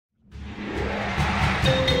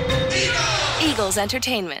Eagles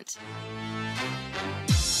Entertainment.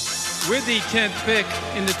 With the 10th pick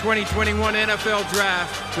in the 2021 NFL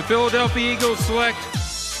Draft, the Philadelphia Eagles select...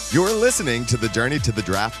 You're listening to the Journey to the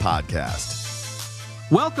Draft podcast.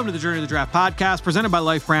 Welcome to the Journey to the Draft podcast, presented by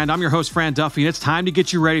Life Brand. I'm your host, Fran Duffy, and it's time to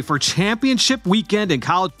get you ready for championship weekend in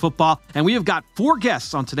college football. And we have got 4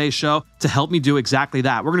 guests on today's show to help me do exactly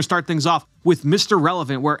that. We're going to start things off with Mr.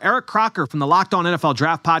 Relevant, where Eric Crocker from the Locked On NFL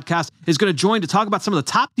Draft podcast is going to join to talk about some of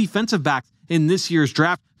the top defensive backs in this year's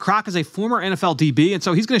draft. Croc is a former NFL DB, and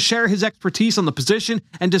so he's going to share his expertise on the position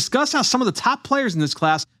and discuss how some of the top players in this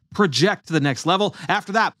class project to the next level.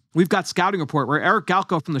 After that, we've got Scouting Report, where Eric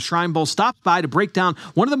Galko from the Shrine Bowl stops by to break down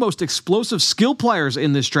one of the most explosive skill players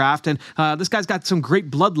in this draft. And this guy's got some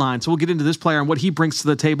great bloodline. So we'll get into this player and what he brings to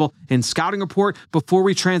the table in Scouting Report before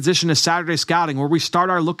we transition to Saturday Scouting, where we start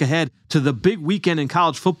our look ahead to the big weekend in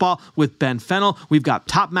college football with Ben Fennell. We've got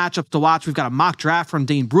top matchups to watch. We've got a mock draft from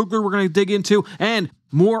Dane Brugler we're going to dig into, and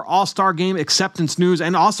more All-Star Game acceptance news,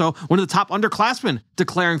 and also one of the top underclassmen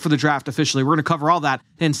declaring for the draft officially. We're going to cover all that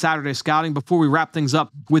in Saturday Scouting. Before we wrap things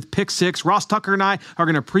up with Pick 6, Ross Tucker and I are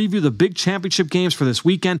going to preview the big championship games for this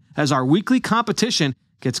weekend as our weekly competition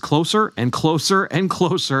gets closer and closer and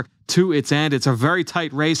closer to its end. It's a very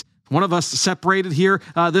tight race. One of us separated here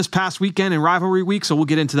this past weekend in rivalry week, so we'll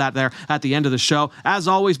get into that there at the end of the show. As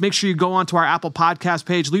always, make sure you go onto our Apple Podcast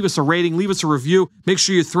page, leave us a rating, leave us a review. Make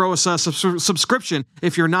sure you throw us a subscription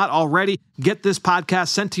if you're not already. Get this podcast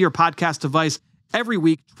sent to your podcast device every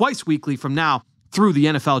week, twice weekly from now through the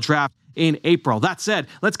NFL Draft in April. That said,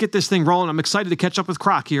 let's get this thing rolling. I'm excited to catch up with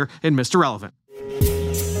Croc here in Mr. Relevant.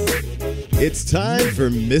 It's time for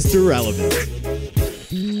Mr. Relevant.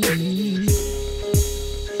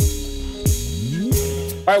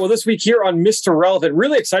 All right, well, this week here on Mr. Relevant,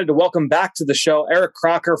 really excited to welcome back to the show Eric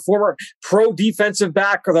Crocker, former pro defensive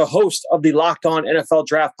back, or the host of the Locked On NFL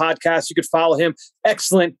Draft podcast. You could follow him.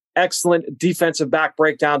 Excellent defensive back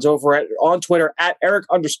breakdowns over on Twitter at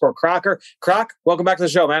Eric_Crocker. Croc, welcome back to the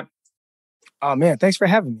show, man. Oh, man, thanks for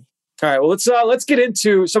having me. All right, well, let's get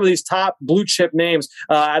into some of these top blue chip names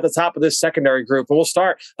at the top of this secondary group. And we'll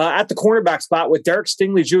start at the cornerback spot with Derek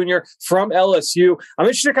Stingley Jr. from LSU. I'm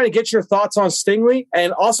interested to kind of get your thoughts on Stingley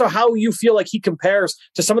and also how you feel like he compares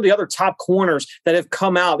to some of the other top corners that have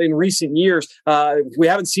come out in recent years. We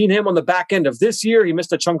haven't seen him on the back end of this year. He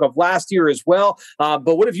missed a chunk of last year as well.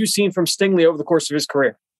 But what have you seen from Stingley over the course of his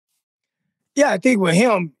career? Yeah, I think with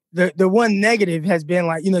him, the one negative has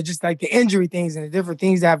been just like the injury things and the different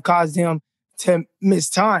things that have caused him to miss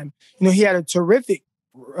time. He had a terrific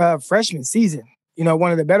freshman season,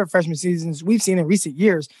 one of the better freshman seasons we've seen in recent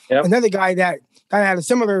years. Yep. Another guy that kind of had a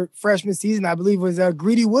similar freshman season, I believe, was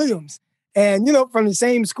Greedy Williams, and, from the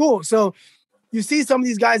same school. So you see some of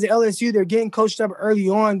these guys at LSU, they're getting coached up early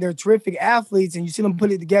on. They're terrific athletes, and you see them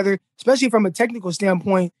put it together, especially from a technical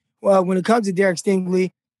standpoint when it comes to Derek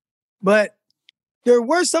Stingley. But there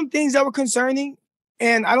were some things that were concerning,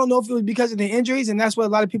 and I don't know if it was because of the injuries, and that's what a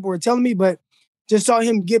lot of people were telling me, but just saw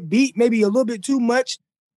him get beat maybe a little bit too much,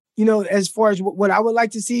 as far as what I would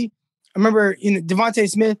like to see. I remember Devontae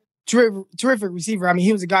Smith, terrific receiver. I mean,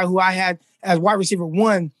 he was a guy who I had as wide receiver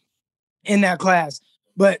 1 in that class.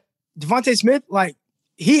 But Devontae Smith,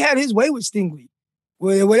 he had his way with Stingley.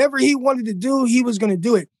 Whatever he wanted to do, he was going to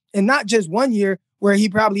do it. And not just one year where he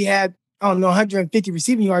probably had, 150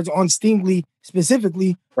 receiving yards on Stingley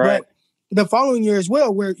specifically, right, but the following year as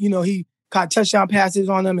well, where, he caught touchdown passes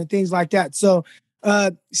on them and things like that. So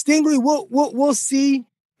Stingley, we'll see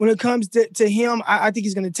when it comes to him. I think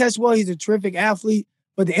he's going to test well. He's a terrific athlete,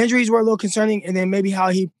 but the injuries were a little concerning, and then maybe how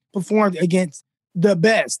he performed against the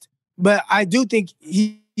best. But I do think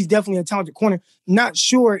he's definitely a talented corner. Not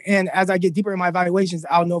sure, and as I get deeper in my evaluations,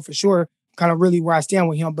 I'll know for sure kind of really where I stand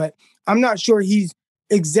with him, but I'm not sure he's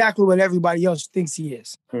exactly what everybody else thinks he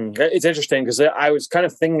is. It's interesting because I was kind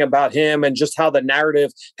of thinking about him and just how the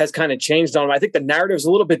narrative has kind of changed on him. I think the narrative is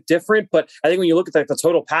a little bit different, but I think when you look at the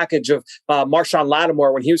total package of Marshawn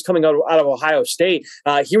Lattimore, when he was coming out of Ohio State,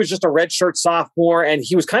 he was just a redshirt sophomore, and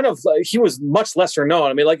he was he was much lesser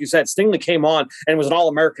known. I mean, like you said, Stingley came on and was an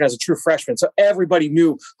All-American as a true freshman, so everybody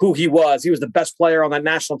knew who he was. He was the best player on that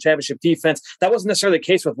national championship defense. That wasn't necessarily the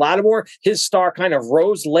case with Lattimore. His star kind of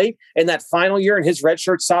rose late in that final year in his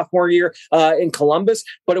redshirt sophomore year in Columbus.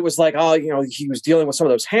 But it was like, he was dealing with some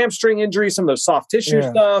of those hamstring injuries, some of those soft tissue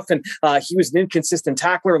stuff, and he was an inconsistent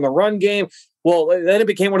tackler in the run game. Well, then it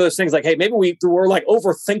became one of those things like, hey, maybe we're like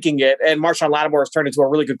overthinking it, and Marshawn Lattimore has turned into a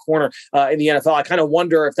really good corner in the NFL. I kind of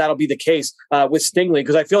wonder if that'll be the case with Stingley,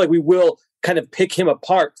 because I feel like we will kind of pick him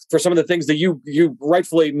apart for some of the things that you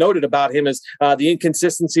rightfully noted about him as the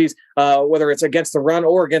inconsistencies, whether it's against the run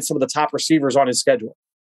or against some of the top receivers on his schedule.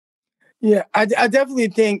 Yeah, I definitely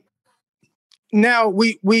think now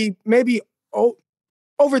we maybe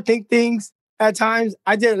overthink things at times.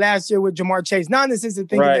 I did it last year with Jamar Chase, not in the sense of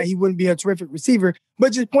thinking that he wouldn't be a terrific receiver,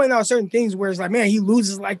 but just pointing out certain things where it's like, man, he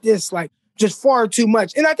loses like this, like just far too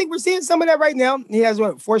much. And I think we're seeing some of that right now. He has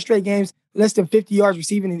 4 straight games, less than 50 yards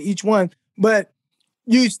receiving in each one, but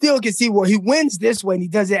you still can see he wins this way and he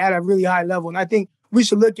does it at a really high level. And I think we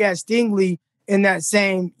should look at Stingley in that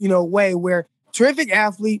same, way where terrific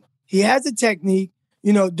athlete, he has a technique.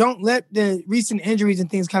 Don't let the recent injuries and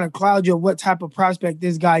things kind of cloud you of what type of prospect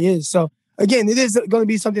this guy is. So again, it is going to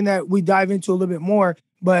be something that we dive into a little bit more.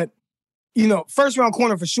 But first round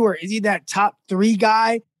corner for sure. Is he that top 3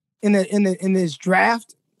 guy in this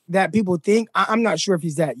draft that people think? I'm not sure if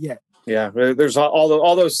he's that yet. Yeah, there's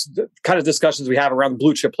all those kind of discussions we have around the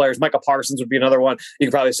blue chip players. Micah Parsons would be another one. You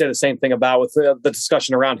could probably say the same thing about with the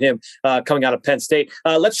discussion around him coming out of Penn State.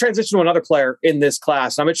 Let's transition to another player in this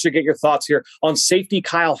class. I'm interested to get your thoughts here on safety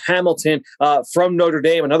Kyle Hamilton from Notre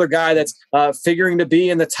Dame, another guy that's figuring to be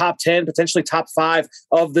in the top 10, potentially top 5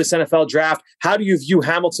 of this NFL draft. How do you view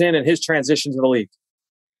Hamilton and his transition to the league?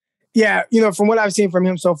 Yeah, from what I've seen from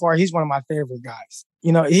him so far, he's one of my favorite guys.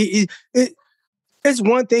 It's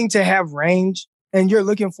one thing to have range, and you're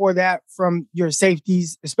looking for that from your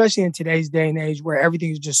safeties, especially in today's day and age where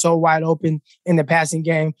everything is just so wide open in the passing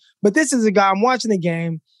game. But this is a guy, I'm watching the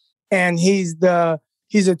game, and he's a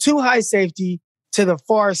too high safety to the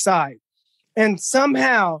far side. And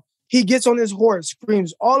somehow he gets on his horse,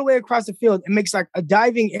 screams all the way across the field, and makes like a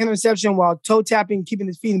diving interception while toe tapping, keeping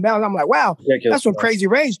his feet in balance. I'm like, wow, that's some crazy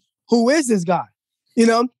range. Who is this guy?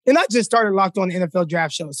 And I just started Locked On the NFL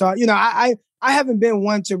Draft Show. So, I haven't been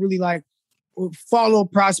one to really follow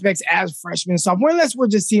prospects as freshmen, sophomore, unless we're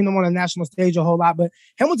just seeing them on a national stage a whole lot. But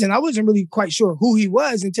Hamilton, I wasn't really quite sure who he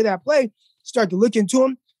was until that play. Started to look into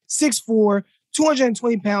him, 6'4",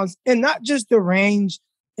 220 pounds, and not just the range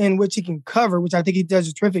in which he can cover, which I think he does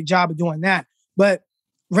a terrific job of doing that, but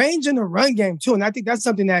range in the run game too. And I think that's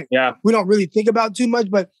something that we don't really think about too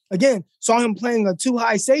much. But again, saw him playing a too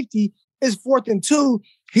high safety. Is 4th and 2.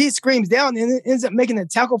 He screams down and it ends up making a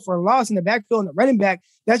tackle for a loss in the backfield and the running back.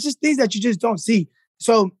 That's just things that you just don't see.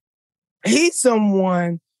 So he's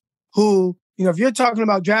someone who, if you're talking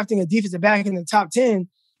about drafting a defensive back in the top 10,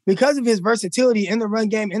 because of his versatility in the run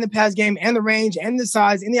game, in the pass game, and the range, and the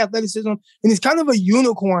size, and the athleticism, and he's kind of a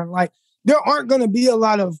unicorn. Like, there aren't going to be a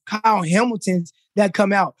lot of Kyle Hamiltons that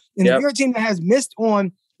come out. And if you're a team that has missed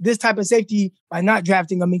on this type of safety by not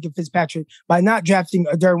drafting a Minkah Fitzpatrick, by not drafting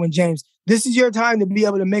a Derwin James, this is your time to be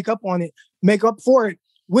able to make up for it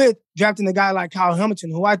with drafting a guy like Kyle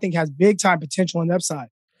Hamilton, who I think has big time potential and upside.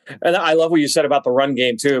 And I love what you said about the run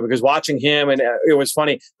game, too, because watching him, and it was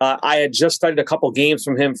funny, I had just studied a couple games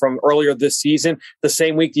from him from earlier this season, the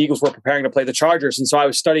same week the Eagles were preparing to play the Chargers. And so I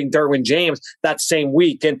was studying Derwin James that same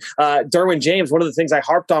week. And Derwin James, one of the things I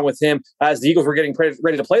harped on with him as the Eagles were getting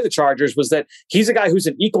ready to play the Chargers was that he's a guy who's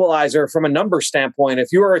an equalizer from a number standpoint. If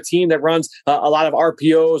you are a team that runs a lot of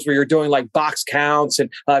RPOs where you're doing like box counts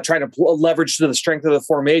and trying to leverage to the strength of the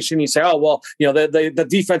formation, you say, oh, well, the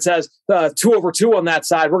defense has 2 over 2 on that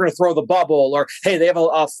side. We're going to throw the bubble, or hey, they have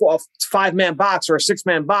a 5-man box or a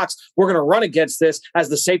 6-man box. We're going to run against this as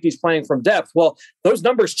the safety's playing from depth. Well, those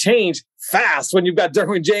numbers change fast when you've got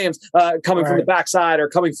Derwin James coming from the backside or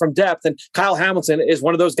coming from depth. And Kyle Hamilton is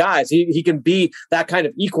one of those guys. He can be that kind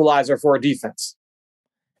of equalizer for a defense.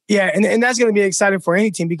 Yeah, and that's going to be exciting for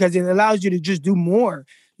any team because it allows you to just do more,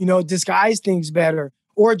 disguise things better,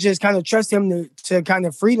 or just kind of trust him to kind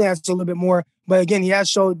of freelance a little bit more. But again, he has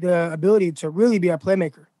showed the ability to really be a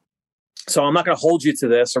playmaker. So I'm not going to hold you to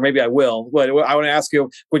this, or maybe I will, but I want to ask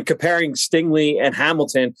you, when comparing Stingley and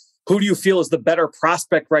Hamilton, who do you feel is the better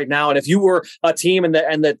prospect right now? And if you were a team and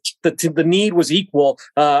the need was equal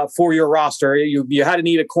for your roster, you had to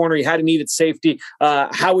need a corner, you had to need a safety,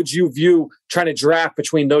 how would you view trying to draft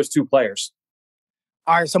between those two players?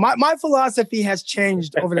 All right, so my philosophy has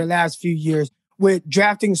changed over the last few years with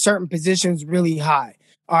drafting certain positions really high.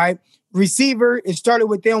 All right, receiver, it started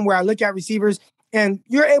with them where I look at receivers, and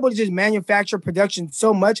you're able to just manufacture production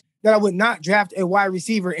so much that I would not draft a wide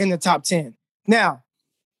receiver in the top 10. Now,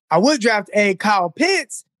 I would draft a Kyle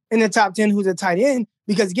Pitts in the top 10 who's a tight end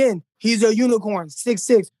because, again, he's a unicorn,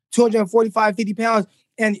 6'6", 245, 50 pounds.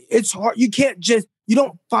 And it's hard. You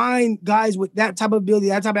don't find guys with that type of ability,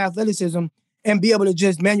 that type of athleticism, and be able to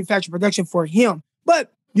just manufacture production for him.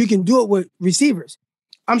 But you can do it with receivers.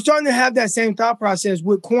 I'm starting to have that same thought process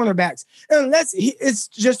with cornerbacks. Unless it's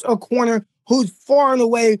just a corner who's far and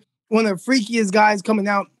away one of the freakiest guys coming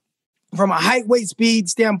out from a height, weight, speed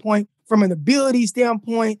standpoint, from an ability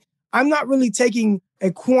standpoint. I'm not really taking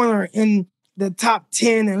a corner in the top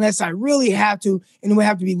 10 unless I really have to, and it would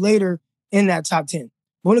have to be later in that top 10.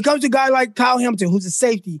 But when it comes to a guy like Kyle Hamilton, who's a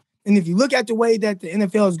safety, and if you look at the way that the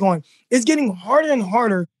NFL is going, it's getting harder and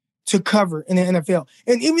harder to cover in the NFL.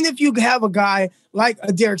 And even if you have a guy like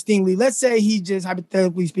a Derek Stingley, let's say he just,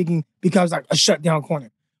 hypothetically speaking, becomes like a shutdown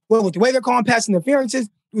corner. Well, with the way they're calling pass interferences,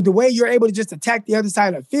 with the way you're able to just attack the other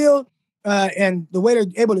side of the field, and the way they're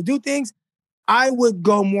able to do things, I would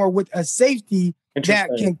go more with a safety that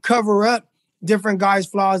can cover up different guys'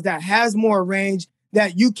 flaws, that has more range,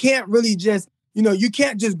 that you can't really just, you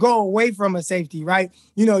can't just go away from a safety, right?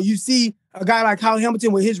 You see a guy like Kyle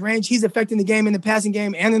Hamilton with his range, he's affecting the game in the passing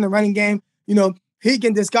game and in the running game. He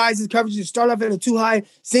can disguise his coverage and start off at a too high,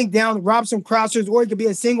 sink down, rob some crossers, or it could be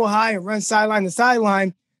a single high and run sideline to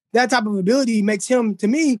sideline. That type of ability makes him, to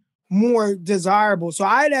me, more desirable. So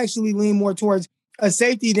I'd actually lean more towards a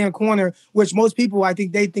safety than corner, which most people, I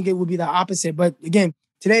think they think it would be the opposite. But again,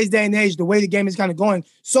 today's day and age, the way the game is kind of going,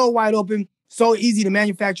 so wide open, so easy to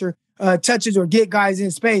manufacture touches or get guys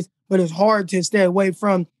in space, but it's hard to stay away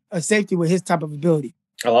from a safety with his type of ability.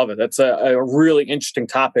 I love it. That's a really interesting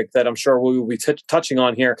topic that I'm sure we will be touching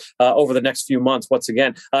on here over the next few months. Once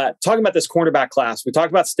again, talking about this cornerback class, we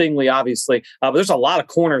talked about Stingley, obviously, but there's a lot of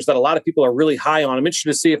corners that a lot of people are really high on. I'm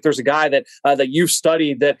interested to see if there's a guy that you've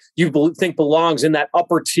studied that you think belongs in that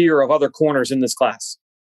upper tier of other corners in this class.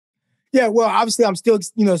 Yeah, well, obviously, I'm still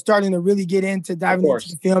starting to really get into diving into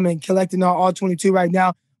the film and collecting all 22 right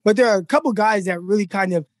now. But there are a couple guys that really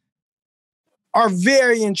kind of are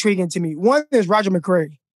very intriguing to me. One is Roger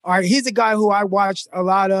McCreary. All right, he's a guy who I watched a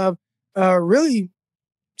lot of really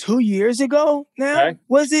 2 years ago now. Okay.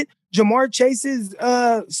 Was it Jamar Chase's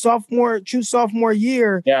true sophomore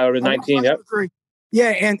year? Yeah, it was 19, yep. Yeah,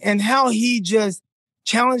 and how he just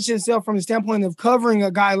challenged himself from the standpoint of covering a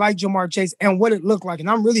guy like Jamar Chase and what it looked like. And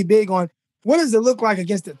I'm really big on what does it look like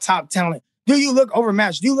against the top talent? Do you look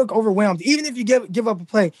overmatched? Do you look overwhelmed? Even if you give up a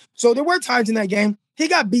play. So there were times in that game he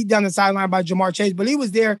got beat down the sideline by Jamar Chase, but he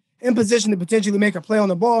was there in position to potentially make a play on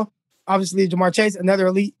the ball. Obviously, Jamar Chase, another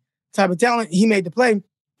elite type of talent, he made the play.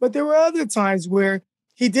 But there were other times where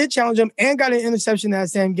he did challenge him and got an interception in that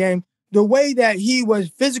same game. The way that he was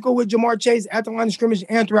physical with Jamar Chase at the line of scrimmage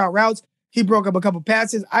and throughout routes, he broke up a couple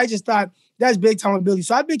passes. I just thought that's big time ability.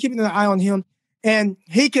 So I've been keeping an eye on him. And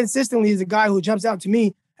he consistently is a guy who jumps out to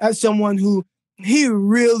me as someone who he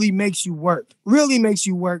really makes you work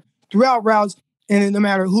throughout routes and no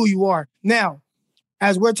matter who you are. Now,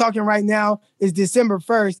 as we're talking right now, it's December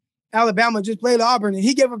 1st. Alabama just played Auburn, and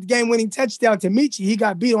he gave up the game-winning touchdown to Michi. He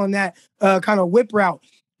got beat on that kind of whip route.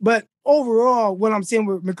 But overall, what I'm seeing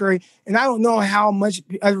with McCreary, and I don't know how much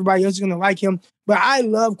everybody else is going to like him, but I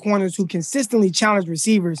love corners who consistently challenge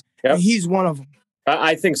receivers, and he's one of them.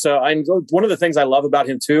 I think so. And one of the things I love about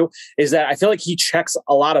him, too, is that I feel like he checks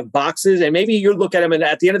a lot of boxes. And maybe you look at him, and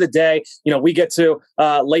at the end of the day, we get to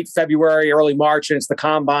late February, early March, and it's the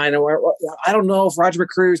combine. And I don't know if Roger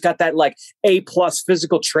McCreary's got that A+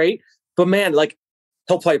 physical trait. But, man,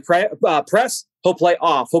 he'll play press. He'll play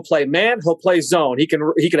off. He'll play man. He'll play zone. He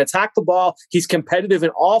can attack the ball. He's competitive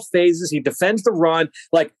in all phases. He defends the run.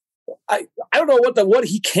 I don't know what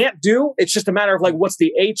he can't do. It's just a matter of what's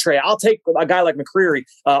the A trait. I'll take a guy like McCreary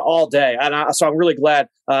all day. And so I'm really glad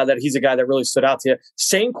that he's a guy that really stood out to you.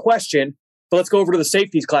 Same question, but let's go over to the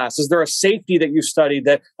safeties class. Is there a safety that you studied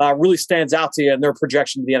that really stands out to you in their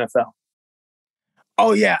projection to the NFL?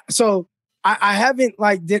 Oh, yeah. So I haven't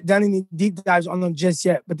done any deep dives on them just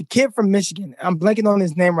yet, but the kid from Michigan, I'm blanking on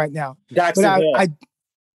his name right now. Daxton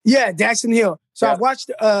Hill. Daxton Hill. So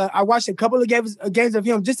yeah. I watched a couple of games of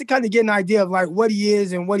him just to kind of get an idea of what he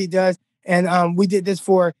is and what he does. And we did this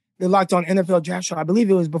for the Locked On NFL Draft Show. I believe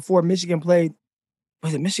it was before Michigan played.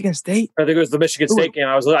 Was it Michigan State? I think it was the Michigan State game.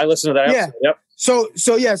 I listened to that episode.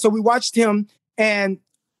 Yep. So we watched him, and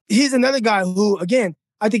he's another guy who, again,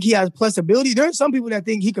 I think he has plus ability. There are some people that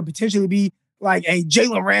think he could potentially be like a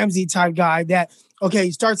Jalen Ramsey type guy that, okay,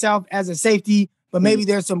 he starts out as a safety, but maybe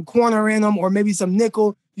there's some corner in him or maybe some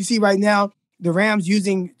nickel. You see right now, the Rams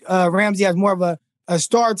using Ramsey as more of a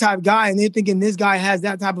star type guy, and they're thinking this guy has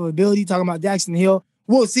that type of ability, talking about Daxton Hill.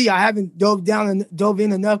 We'll see. I haven't dove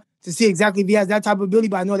in enough to see exactly if he has that type of ability,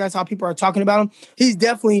 but I know that's how people are talking about him. He's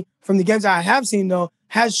definitely, from the games I have seen, though,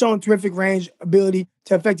 has shown terrific range ability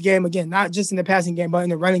to affect the game, again, not just in the passing game, but in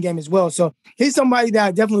the running game as well. So he's somebody that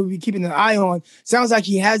I definitely will be keeping an eye on. Sounds like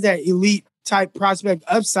he has that elite type prospect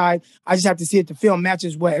upside. I just have to see if the film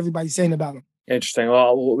matches what everybody's saying about him. Interesting.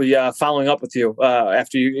 Well, we'll be following up with you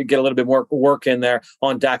after you get a little bit more work in there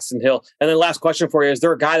on Daxton Hill. And then last question for you. Is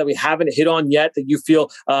there a guy that we haven't hit on yet that you feel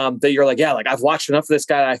that you're I've watched enough of this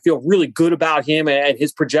guy. I feel really good about him and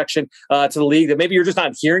his projection to the league that maybe you're just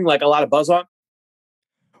not hearing a lot of buzz on?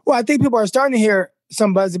 Well, I think people are starting to hear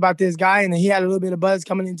some buzz about this guy, and he had a little bit of buzz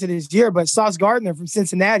coming into this year. But Sauce Gardner from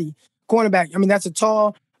Cincinnati, cornerback. I mean, that's a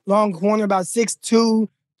tall, long corner, about 6'2",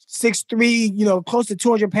 6'3", close to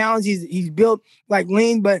 200 pounds. He's built like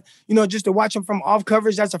lean, but, just to watch him from off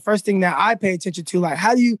coverage, that's the first thing that I pay attention to. Like,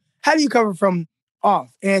 how do you cover from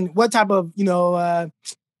off? And what type of,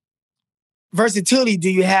 versatility do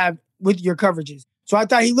you have with your coverages? So I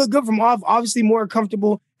thought he looked good from off, obviously more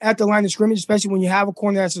comfortable at the line of scrimmage, especially when you have a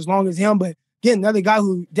corner that's as long as him. But again, another guy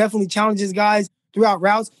who definitely challenges guys throughout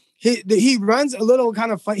routes. He runs a little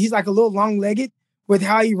kind of fun. He's like a little long-legged with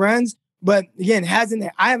how he runs. But again,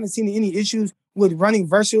 I haven't seen any issues with running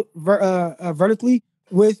vertically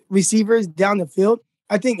with receivers down the field.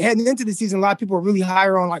 I think heading into the season, a lot of people are really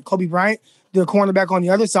higher on like Kobe Bryant, the cornerback on the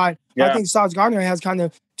other side. Yeah. I think Sauce Gardner has kind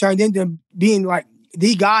of turned into being like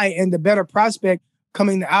the guy and the better prospect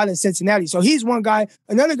coming out of Cincinnati. So he's one guy.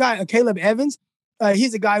 Another guy, Caleb Evans,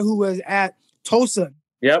 he's a guy who was at Tulsa.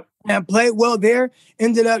 Yep. And played well there.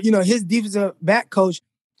 Ended up, his defensive back coach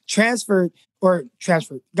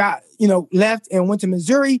got, left and went to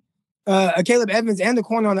Missouri. Caleb Evans and the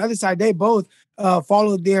corner on the other side, they both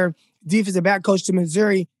followed their defensive back coach to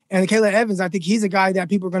Missouri. And Caleb Evans, I think he's a guy that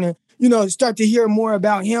people are going to, start to hear more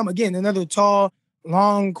about him. Again, another tall,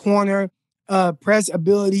 long corner, press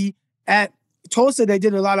ability. At Tulsa, they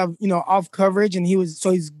did a lot of, off coverage, and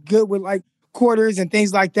he's good with like quarters and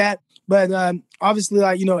things like that. But obviously,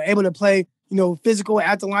 like, able to play, physical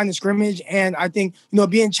at the line of scrimmage. And I think,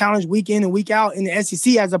 being challenged week in and week out in the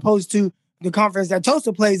SEC as opposed to the conference that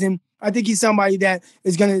Tulsa plays in, I think he's somebody that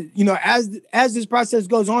is going to, as this process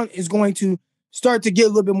goes on, is going to start to get a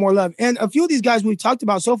little bit more love. And a few of these guys we've talked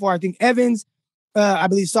about so far, I think Evans, I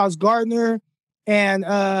believe Sauce Gardner, and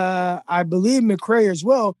I believe McCray as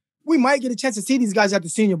well. We might get a chance to see these guys at the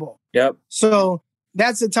Senior Bowl. Yep. So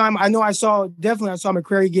that's the time. I know I saw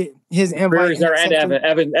McCrary get his invite. There,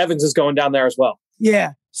 and Evans is going down there as well.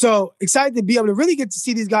 Yeah. So excited to be able to really get to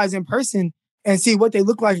see these guys in person and see what they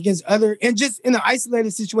look like against other, and just in an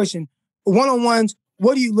isolated situation, one-on-ones,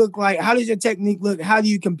 what do you look like? How does your technique look? How do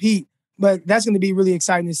you compete? But that's going to be really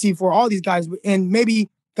exciting to see for all these guys. And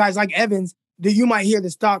maybe guys like Evans, that you might hear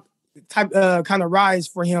the stock type kind of rise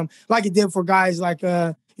for him, like it did for guys like,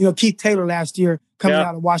 Keith Taylor last year coming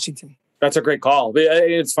out of Washington. That's a great call.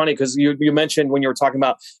 It's funny because you mentioned when you were talking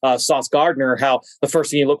about Sauce Gardner, how the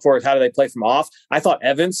first thing you look for is how do they play from off. I thought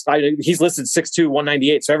Evans, he's listed 6'2",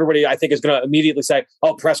 198. So everybody, I think, is going to immediately say,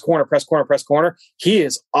 oh, press corner. He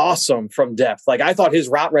is awesome from depth. Like, I thought his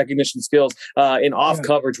route recognition skills in off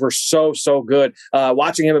coverage were so good.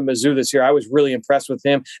 Watching him at Mizzou this year, I was really impressed with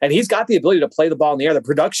him. And he's got the ability to play the ball in the air. The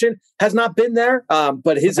production has not been there,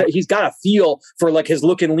 but he's got a feel for like his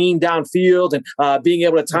look and lean downfield and being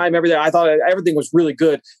able to time everything. I thought everything was really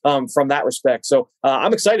good from that respect. So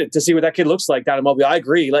I'm excited to see what that kid looks like down in Mobile. I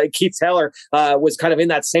agree. Like Keith Taylor was kind of in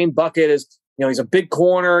that same bucket as, he's a big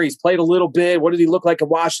corner. He's played a little bit. What did he look like at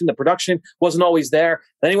Washington? The production wasn't always there.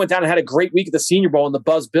 Then he went down and had a great week at the Senior Bowl and the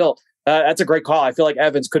buzz built. That's a great call. I feel like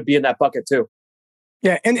Evans could be in that bucket too.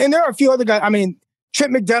 Yeah. And there are a few other guys. I mean,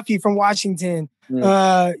 Trent McDuffie from Washington,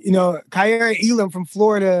 Kyer Elam from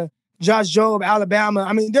Florida, Josh Jobe, Alabama.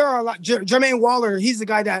 I mean, there are a lot. Jermaine Waller, he's the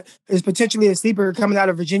guy that is potentially a sleeper coming out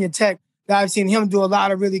of Virginia Tech that I've seen him do a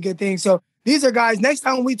lot of really good things. So these are guys, next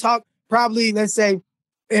time we talk, probably, let's say,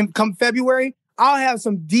 come February, I'll have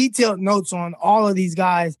some detailed notes on all of these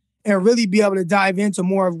guys and really be able to dive into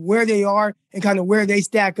more of where they are and kind of where they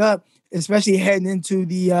stack up, especially heading into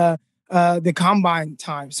the combine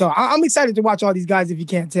time. So I'm excited to watch all these guys, if you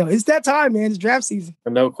can't tell. It's that time, man. It's draft season.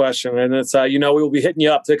 No question. And it's, we will be hitting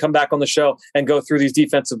you up to come back on the show and go through these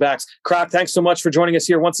defensive backs. Croc, thanks so much for joining us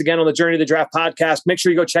here once again on the Journey to the Draft podcast. Make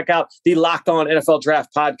sure you go check out the Locked On NFL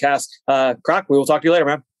Draft podcast. Croc, we will talk to you later,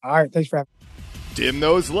 man. All right. Thanks for having me. Dim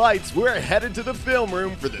those lights. We're headed to the film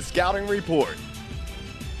room for the Scouting Report.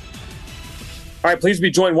 All right, please be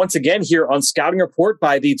joined once again here on Scouting Report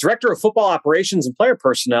by the Director of Football Operations and Player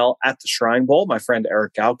Personnel at the Shrine Bowl, my friend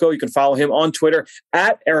Eric Galko. You can follow him on Twitter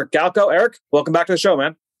at Eric Galko. Eric, welcome back to the show,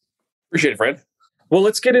 man. Appreciate it, friend. Well,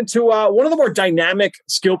 let's get into one of the more dynamic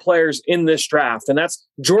skill players in this draft, and that's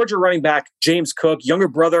Georgia running back James Cook, younger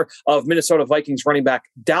brother of Minnesota Vikings running back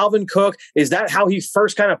Dalvin Cook. Is that how he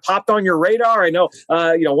first kind of popped on your radar? I know,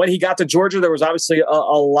 when he got to Georgia, there was obviously a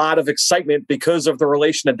lot of excitement because of the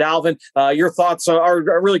relation to Dalvin. Your thoughts are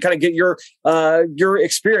really kind of get your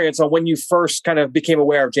experience on when you first kind of became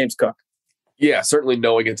aware of James Cook. Yeah, certainly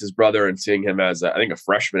knowing it's his brother and seeing him as, I think, a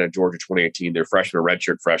freshman at Georgia 2018. They're freshman, a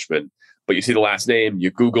redshirt freshman. But you see the last name,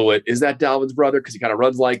 you Google it. Is that Dalvin's brother? Because he kind of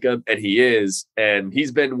runs like him, and he is. And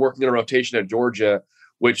he's been working in a rotation at Georgia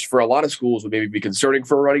which for a lot of schools would maybe be concerning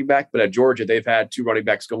for a running back. But at Georgia, they've had 2 running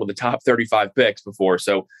backs go in the top 35 picks before.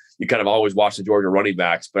 So you kind of always watch the Georgia running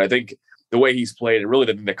backs. But I think the way he's played, and really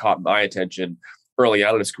the thing that caught my attention early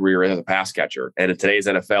on in his career as a pass catcher. And in today's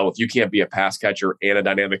NFL, if you can't be a pass catcher and a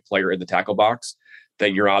dynamic player in the tackle box,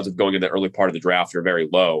 then your odds of going in the early part of the draft are very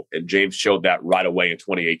low. And James showed that right away in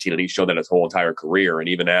 2018, and he showed that his whole entire career. And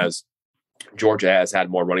even as Georgia has had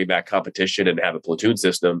more running back competition and have a platoon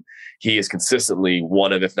system, he is consistently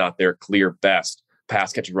one of, if not their clear best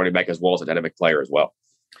pass catching running back, as well as a dynamic player as well.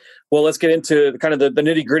 Well, let's get into kind of the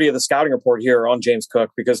nitty gritty of the scouting report here on James Cook,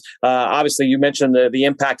 because obviously you mentioned the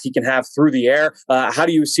impact he can have through the air. How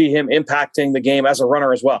do you see him impacting the game as a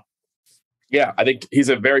runner as well? Yeah, I think he's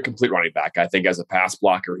a very complete running back. I think as a pass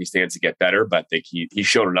blocker, he stands to get better, but I think he's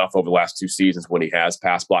shown enough over the last 2 seasons when he has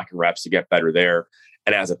pass blocking reps to get better there.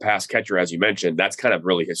 And as a pass catcher, as you mentioned, that's kind of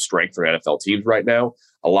really his strength for NFL teams right now.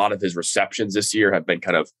 A lot of his receptions this year have been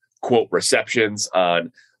kind of, quote, receptions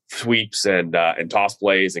on sweeps and toss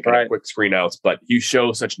plays and kind of quick screen outs. But he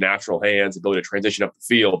shows such natural hands, ability to transition up the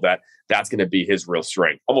field, that's going to be his real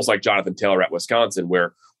strength. Almost like Jonathan Taylor at Wisconsin,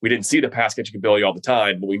 where we didn't see the pass catching ability all the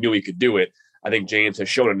time, but we knew he could do it. I think James has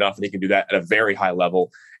shown enough that he can do that at a very high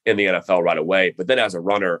level in the NFL right away. But then as a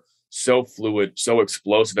runner, so fluid, so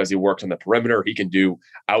explosive as he works on the perimeter. He can do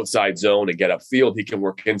outside zone and get upfield. He can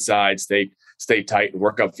work inside, stay tight and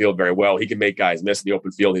work upfield very well. He can make guys miss in the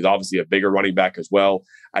open field. He's obviously a bigger running back as well.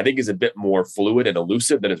 I think he's a bit more fluid and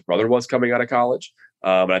elusive than his brother was coming out of college.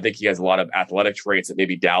 And I think he has a lot of athletic traits that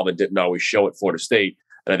maybe Dalvin didn't always show at Florida State,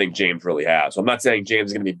 and I think James really has. So I'm not saying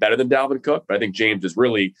James is going to be better than Dalvin Cook, but I think James is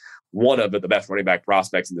really one of the best running back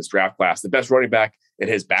prospects in this draft class. The best running back in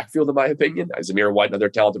his backfield, in my opinion, is Zamir White, another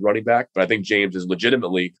talented running back. But I think James is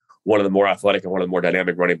legitimately one of the more athletic and one of the more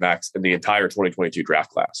dynamic running backs in the entire 2022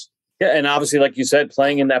 draft class. Yeah, and obviously, like you said,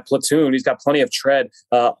 playing in that platoon, he's got plenty of tread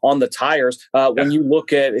on the tires. When you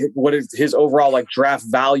look at what his overall draft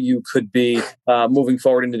value could be moving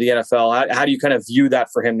forward into the NFL, how do you kind of view that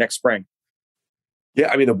for him next spring? Yeah,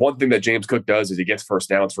 I mean, the one thing that James Cook does is he gets first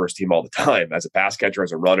downs for his team all the time as a pass catcher,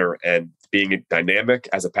 as a runner, and being dynamic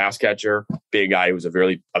as a pass catcher, being a guy who's a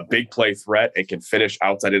big play threat and can finish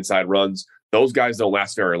outside, inside runs. Those guys don't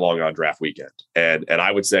last very long on draft weekend. And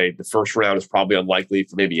I would say the first round is probably unlikely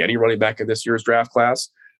for maybe any running back in this year's draft class.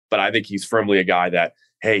 But I think he's firmly a guy that,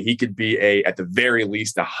 hey, he could be at the very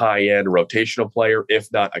least, a high-end rotational player, if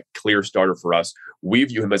not a clear starter for us. We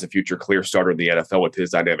view him as a future clear starter in the NFL with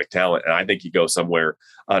his dynamic talent, and I think he goes somewhere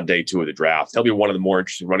on day 2 of the draft. He'll be one of the more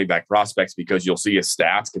interesting running back prospects because you'll see his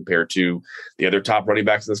stats compared to the other top running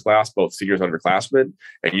backs in this class, both seniors and underclassmen,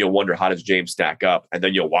 and you'll wonder, how does James stack up? And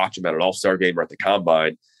then you'll watch him at an all-star game or at the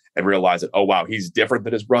combine and realize that, oh, wow, he's different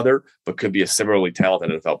than his brother, but could be a similarly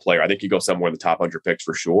talented NFL player. I think he goes somewhere in the top 100 picks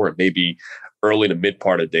for sure, and maybe early to mid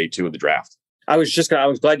part of day 2 of the draft. I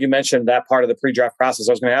was glad you mentioned that part of the pre-draft process.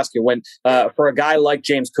 I was going to ask you, when for a guy like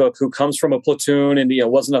James Cook, who comes from a platoon and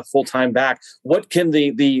wasn't a full-time back, what can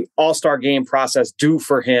the all-star game process do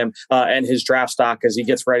for him and his draft stock as he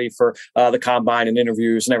gets ready for the combine and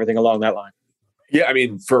interviews and everything along that line? Yeah, I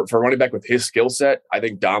mean, for running back with his skill set, I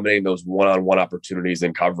think dominating those one-on-one opportunities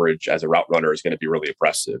in coverage as a route runner is going to be really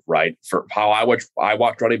impressive, right? For how I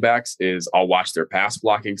watch running backs is I'll watch their pass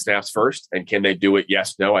blocking snaps first, and can they do it?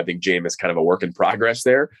 Yes, no. I think James is kind of a work in progress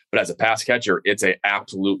there, but as a pass catcher, it's an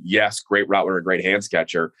absolute yes, great route runner, great hands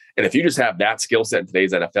catcher. And if you just have that skill set in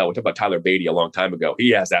today's NFL, we talked about Tyler Beatty a long time ago. He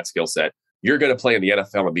has that skill set. You're going to play in the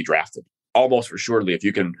NFL and be drafted. Almost for surely, if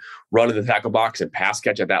you can run in the tackle box and pass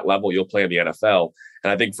catch at that level, you'll play in the NFL.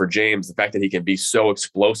 And I think for James, the fact that he can be so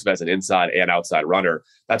explosive as an inside and outside runner,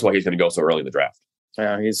 that's why he's going to go so early in the draft.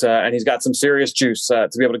 Yeah, he's got some serious juice to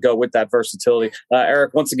be able to go with that versatility.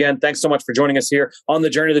 Eric, once again, thanks so much for joining us here on the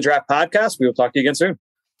Journey to the Draft podcast. We will talk to you again soon.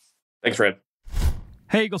 Thanks, Fred.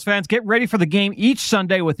 Hey, Eagles fans, get ready for the game each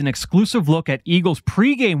Sunday with an exclusive look at Eagles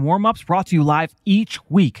pregame warm-ups brought to you live each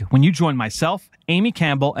week when you join myself, Amy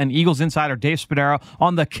Campbell, and Eagles insider Dave Spadaro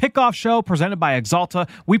on the Kickoff Show presented by Exalta.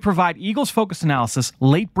 We provide Eagles-focused analysis,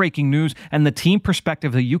 late-breaking news, and the team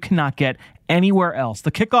perspective that you cannot get anywhere else.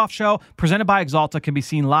 The Kickoff Show presented by Exalta can be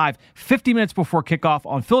seen live 50 minutes before kickoff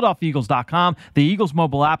on PhiladelphiaEagles.com, the Eagles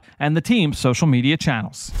mobile app, and the team's social media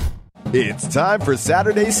channels. It's time for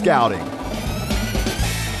Saturday Scouting.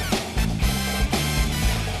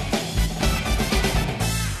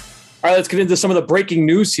 All right, let's get into some of the breaking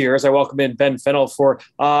news here as I welcome in Ben Fennell for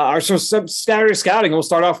our Saturday scouting. We'll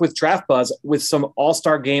start off with Draft Buzz with some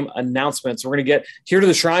All-Star Game announcements. We're going to get here to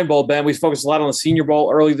the Shrine Bowl, Ben. We focused a lot on the Senior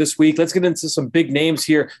Bowl early this week. Let's get into some big names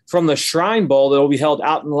here from the Shrine Bowl that will be held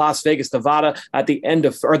out in Las Vegas, Nevada at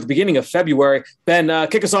the beginning of February. Ben,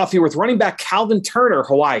 kick us off here with running back Calvin Turner,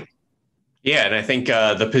 Hawaii. Yeah, and I think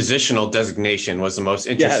the positional designation was the most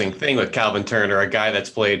interesting thing with Calvin Turner, a guy that's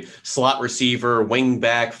played slot receiver, wing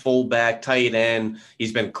back, fullback, tight end.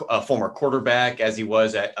 He's been a former quarterback as he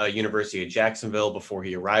was at University of Jacksonville before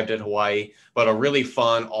he arrived at Hawaii, but a really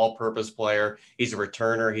fun all-purpose player. He's a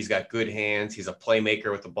returner. He's got good hands. He's a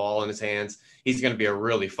playmaker with the ball in his hands. He's going to be a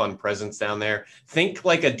really fun presence down there. Think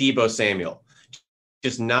like a Deebo Samuel,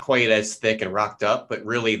 just not quite as thick and rocked up, but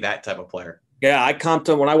really that type of player. Yeah, I comped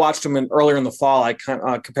him when I watched him earlier in the fall. I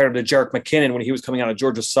compared him to Jerick McKinnon when he was coming out of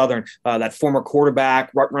Georgia Southern, that former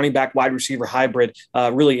quarterback, running back, wide receiver hybrid,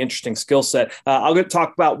 really interesting skill set. I'll get to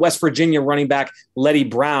talk about West Virginia running back Leddie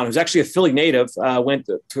Brown, who's actually a Philly native, went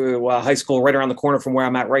to high school right around the corner from where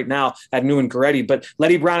I'm at right now at Newman-Goretti. But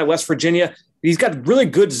Leddie Brown at West Virginia, he's got really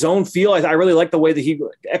good zone feel. I really like the way that he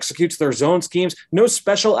executes their zone schemes. No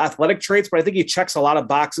special athletic traits, but I think he checks a lot of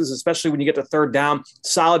boxes, especially when you get to third down.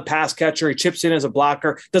 Solid pass catcher. He chips in as a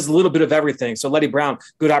blocker, does a little bit of everything. So Leddie Brown,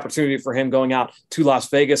 good opportunity for him going out to Las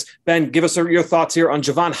Vegas. Ben, give us your thoughts here on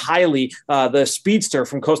Javon Hiley, the speedster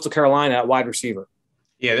from Coastal Carolina at wide receiver.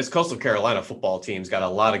 Yeah, this Coastal Carolina football team's got a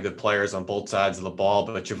lot of good players on both sides of the ball,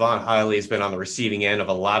 but Javon Hiley has been on the receiving end of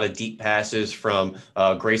a lot of deep passes from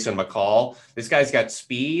Grayson McCall. This guy's got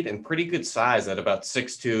speed and pretty good size at about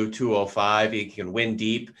 6'2", 205. He can win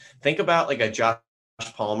deep. Think about like a Josh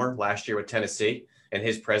Palmer last year with Tennessee and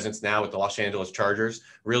his presence now with the Los Angeles Chargers.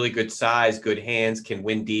 Really good size, good hands, can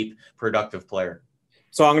win deep, productive player.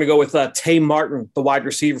 So I'm going to go with Tay Martin, the wide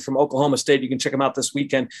receiver from Oklahoma State. You can check him out this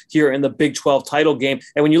weekend here in the Big 12 title game.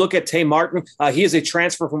 And when you look at Tay Martin, he is a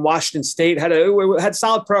transfer from Washington State, had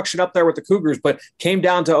solid production up there with the Cougars, but came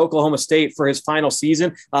down to Oklahoma State for his final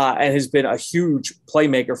season and has been a huge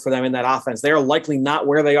playmaker for them in that offense. They are likely not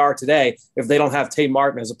where they are today if they don't have Tay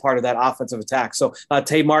Martin as a part of that offensive attack. So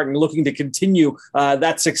Tay Martin looking to continue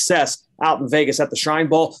that success out in Vegas at the Shrine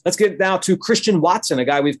Bowl. Let's get now to Christian Watson, a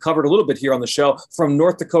guy we've covered a little bit here on the show from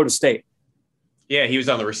North Dakota State. Yeah, he was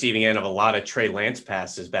on the receiving end of a lot of Trey Lance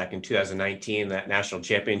passes back in 2019, that national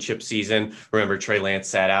championship season. Remember, Trey Lance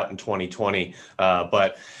sat out in 2020.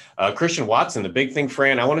 But Christian Watson, the big thing,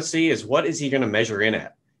 Fran, I want to see is what is he going to measure in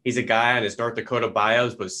at? He's a guy on his North Dakota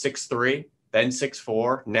bios was 6'3", then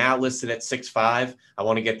 6'4", now listed at 6'5". I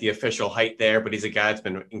want to get the official height there, but he's a guy that's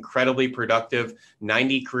been incredibly productive,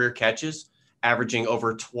 90 career catches, averaging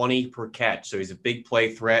over 20 per catch. So he's a big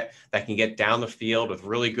play threat that can get down the field with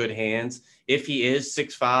really good hands. If he is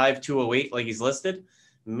 6'5", 208 like he's listed,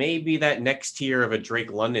 maybe that next tier of a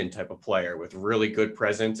Drake London type of player with really good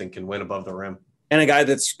presence and can win above the rim. And a guy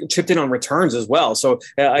that's chipped in on returns as well. So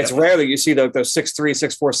it's rare that you see those 6'3",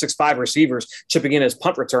 6'4", 6'5" receivers chipping in as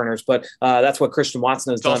punt returners, but that's what Christian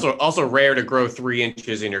Watson has done. It's also rare to grow 3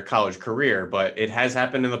 inches in your college career, but it has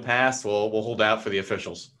happened in the past. We'll hold out for the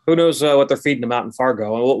officials. Who knows what they're feeding them out in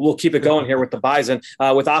Fargo. And we'll keep it going here with the Bison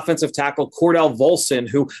with offensive tackle Cordell Volson,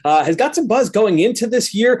 who has got some buzz going into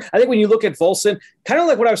this year. I think when you look at Volson, kind of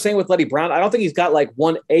like what I was saying with Leddie Brown, I don't think he's got like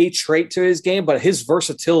one A trait to his game, but his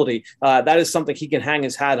versatility, that is something he can hang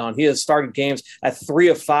his hat on. He has started games at 3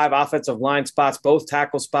 of 5 offensive line spots, both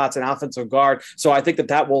tackle spots and offensive guard. So I think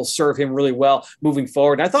that will serve him really well moving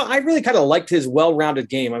forward. And I really kind of liked his well-rounded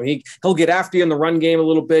game. I mean, he'll get after you in the run game a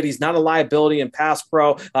little bit. He's not a liability in pass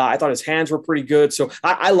pro. I thought his hands were pretty good. So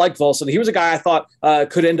I like Volson. He was a guy I thought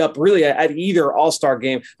could end up really at either All-Star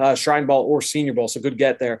game, Shrine Bowl or Senior Bowl. So good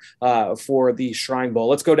get there for the Shrine Bowl.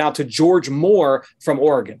 Let's go down to George Moore from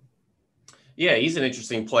Oregon. Yeah, he's an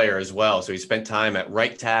interesting player as well. So he spent time at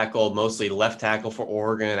right tackle, mostly left tackle for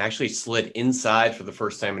Oregon, and actually slid inside for the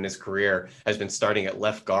first time in his career, has been starting at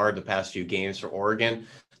left guard the past few games for Oregon.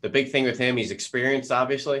 The big thing with him, he's experienced,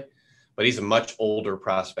 obviously, but he's a much older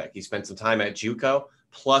prospect. He spent some time at JUCO,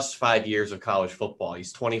 plus 5 years of college football.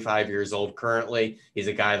 He's 25 years old currently. He's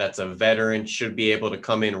a guy that's a veteran, should be able to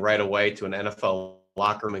come in right away to an NFL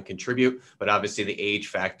locker room and contribute, but obviously the age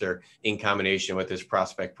factor in combination with his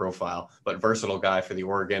prospect profile, but versatile guy for the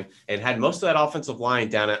Oregon, and had most of that offensive line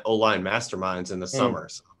down at O-line masterminds in the summer.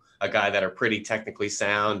 So a guy that are pretty technically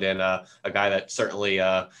sound and a guy that certainly,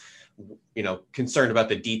 concerned about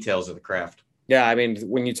the details of the craft. Yeah, I mean,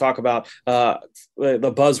 when you talk about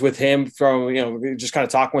the buzz with him from, just kind of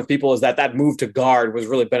talking with people, is that move to guard was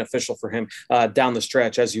really beneficial for him down the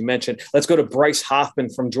stretch, as you mentioned. Let's go to Bryce Hoffman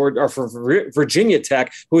from Virginia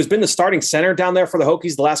Tech, who has been the starting center down there for the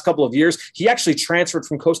Hokies the last couple of years. He actually transferred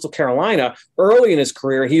from Coastal Carolina early in his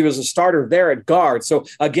career. He was a starter there at guard. So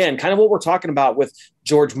again, kind of what we're talking about with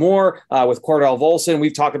George Moore, with Cordell Volson.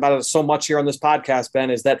 We've talked about it so much here on this podcast, Ben,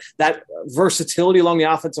 is that versatility along the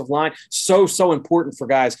offensive line, so important for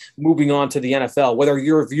guys moving on to the NFL. Whether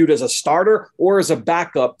you're viewed as a starter or as a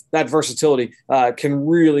backup, that versatility can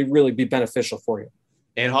really, really be beneficial for you.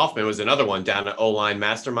 And Hoffman was another one down at O-line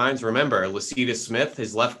masterminds. Remember, Lacita Smith,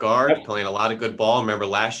 his left guard, playing a lot of good ball. Remember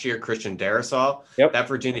last year, Christian Darrisaw. That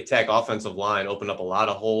Virginia Tech offensive line opened up a lot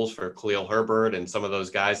of holes for Khalil Herbert and some of those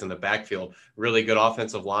guys in the backfield. Really good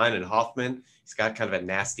offensive line. And Hoffman, he's got kind of a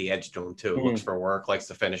nasty edge to him, too. Looks for work, likes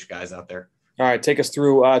to finish guys out there. All right, take us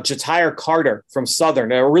through Ja'Tyre Carter from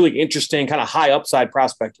Southern, a really interesting kind of high upside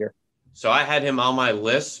prospect here. So I had him on my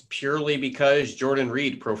list purely because Jordan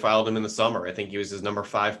Reed profiled him in the summer. I think he was his number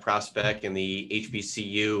 5 prospect in the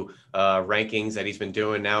HBCU rankings that he's been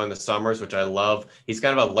doing now in the summers, which I love. He's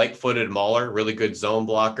kind of a light-footed mauler, really good zone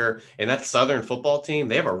blocker. And that Southern football team,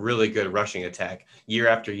 they have a really good rushing attack year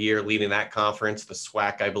after year, leading that conference, the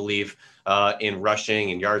SWAC, I believe, in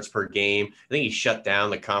rushing and yards per game. I think he shut down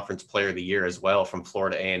the conference player of the year as well from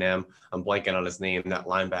Florida A&M. I'm blanking on his name, that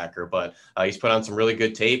linebacker, but he's put on some really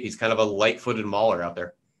good tape. He's kind of a light-footed mauler out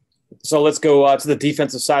there. So let's go to the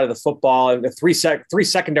defensive side of the football. And the three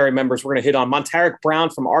secondary members we're going to hit on. Montaric Brown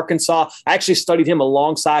from Arkansas. I actually studied him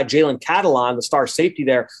alongside Jalen Catalon, the star safety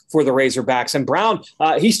there for the Razorbacks. And Brown,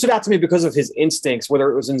 he stood out to me because of his instincts,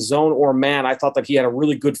 whether it was in zone or man. I thought that he had a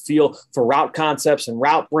really good feel for route concepts and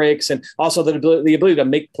route breaks, and also the ability to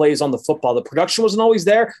make plays on the football. The production wasn't always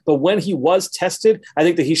there, but when he was tested, I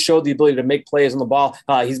think that he showed the ability to make plays on the ball.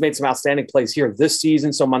 He's made some outstanding plays here this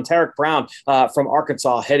season. So Montaric Brown from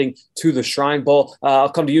Arkansas heading to the Shrine Bowl. I'll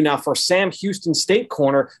come to you now for Sam Houston State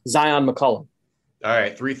corner, Zion McCullum. All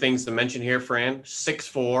right, 3 things to mention here, Fran.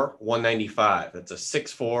 6'4", 195. That's a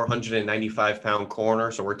 6'4", 195-pound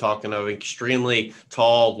corner. So we're talking of an extremely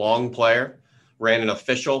tall, long player. Ran an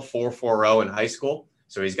official 4.40 in high school.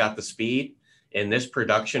 So he's got the speed. In this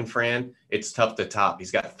production, Fran, it's tough to top.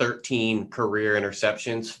 He's got 13 career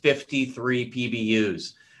interceptions, 53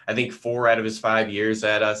 PBUs. I think 4 out of his 5 years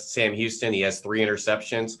at Sam Houston, he has 3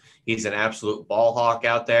 interceptions. He's an absolute ball hawk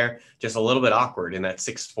out there. Just a little bit awkward in that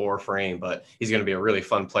 6'4" frame, but he's going to be a really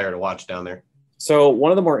fun player to watch down there. So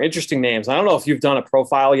one of the more interesting names, I don't know if you've done a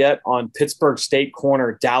profile yet on Pittsburgh State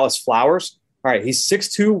corner Dallas Flowers. All right, he's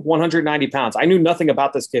 6'2", 190 pounds. I knew nothing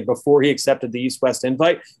about this kid before he accepted the East-West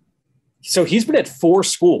invite. So he's been at 4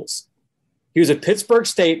 schools. He was at Pittsburgh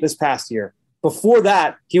State this past year. Before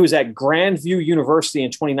that, he was at Grandview University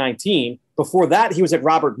in 2019. Before that, he was at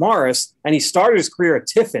Robert Morris, and he started his career at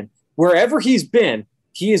Tiffin. Wherever he's been,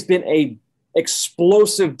 he has been a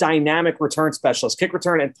explosive, dynamic return specialist, kick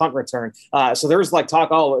return and punt return. So there's like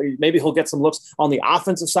talk, maybe he'll get some looks on the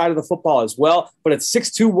offensive side of the football as well. But at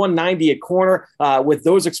 6'2", 190 at corner with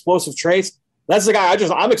those explosive traits, that's the guy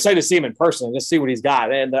I'm excited to see him in person and just see what he's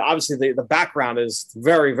got. And obviously the background is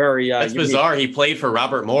very, very That's unique. bizarre. He played for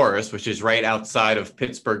Robert Morris, which is right outside of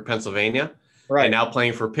Pittsburgh, Pennsylvania. Right. And now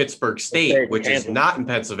playing for Pittsburgh State, which is not in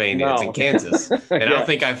Pennsylvania. No. It's in Kansas. And I don't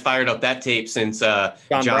think I've fired up that tape since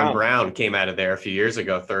John Brown came out of there a few years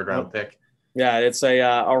ago, 3rd-round pick. Yeah, it's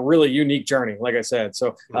a really unique journey, like I said.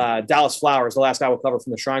 So Dallas Flowers, the last guy we'll cover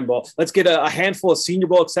from the Shrine Bowl. Let's get a handful of Senior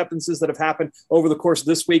Bowl acceptances that have happened over the course of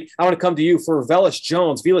this week. I want to come to you for Velus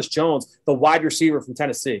Jones, the wide receiver from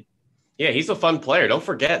Tennessee. Yeah, he's a fun player. Don't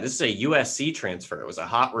forget, this is a USC transfer. It was a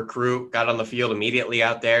hot recruit, got on the field immediately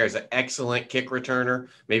out there. He's an excellent kick returner,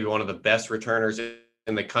 maybe one of the best returners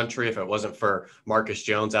in the country. If it wasn't for Marcus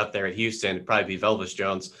Jones out there at Houston, it'd probably be Velus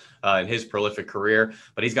Jones in his prolific career.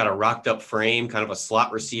 But he's got a rocked up frame, kind of a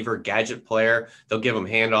slot receiver, gadget player. They'll give him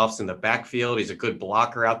handoffs in the backfield. He's a good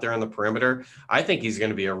blocker out there on the perimeter. I think he's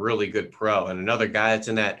going to be a really good pro. And another guy that's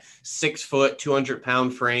in that 6 foot,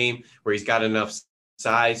 200-pound frame where he's got enough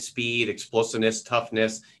size, speed, explosiveness,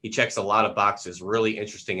 toughness. He checks a lot of boxes. Really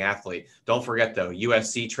interesting athlete. Don't forget, though,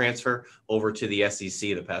 USC transfer over to the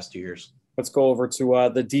SEC the past 2 years. Let's go over to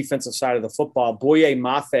the defensive side of the football. Boye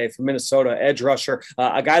Mafe from Minnesota, edge rusher,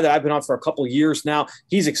 a guy that I've been on for a couple of years now.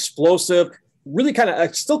 He's explosive. really kind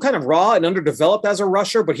of still kind of raw and underdeveloped as a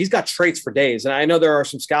rusher, but he's got traits for days. And I know there are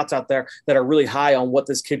some scouts out there that are really high on what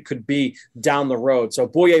this kid could be down the road. So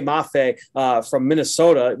Boye Mafe from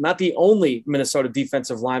Minnesota, not the only Minnesota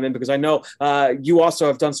defensive lineman, because I know you also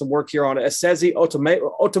have done some work here on Esezi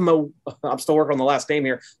Otomo. I'm still working on the last name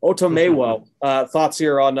here. Otomewo. Thoughts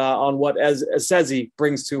here on what Esezi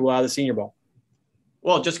brings to the Senior Bowl?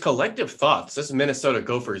 Well, just collective thoughts. This Minnesota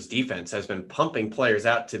Gophers defense has been pumping players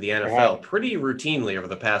out to the NFL pretty routinely over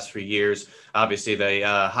the past few years. Obviously, they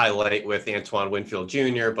highlight with Antoine Winfield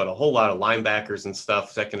Jr., but a whole lot of linebackers and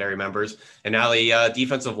stuff, secondary members. And now the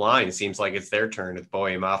defensive line seems like it's their turn with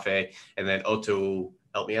Boye Mafe and then Oto.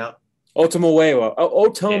 Help me out.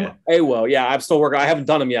 Otomewo. Yeah, I'm still working. I haven't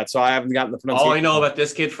done them yet, so I haven't gotten the pronunciation. All I know about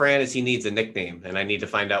this kid, Fran, is he needs a nickname, and I need to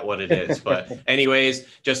find out what it is. But anyways,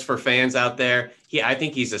 just for fans out there, I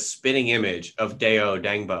think he's a spitting image of Deo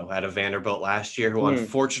Dangbo out of Vanderbilt last year, who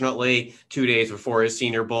unfortunately 2 days before his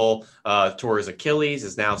Senior Bowl tore his Achilles,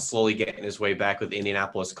 is now slowly getting his way back with the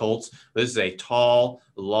Indianapolis Colts. This is a tall,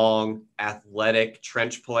 long, athletic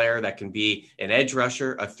trench player that can be an edge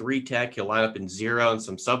rusher, a 3-tech. He'll line up in zero and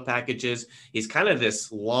some sub packages. He's kind of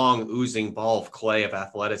this long, oozing ball of clay of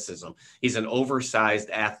athleticism. He's an oversized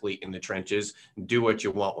athlete in the trenches. Do what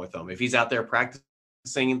you want with him. If he's out there practicing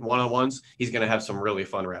one-on-ones, he's going to have some really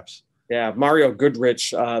fun reps. Yeah, Mario Goodrich,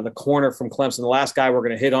 the corner from Clemson, the last guy we're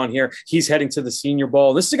going to hit on here. He's heading to the Senior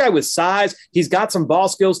Bowl. This is a guy with size. He's got some ball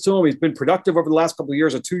skills to him. He's been productive over the last couple of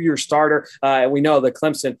years, a 2-year starter. And we know that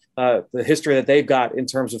Clemson, the history that they've got in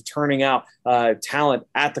terms of turning out talent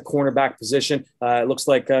at the cornerback position. It looks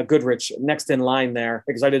like Goodrich next in line there.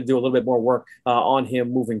 Excited to do a little bit more work on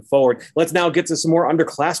him moving forward. Let's now get to some more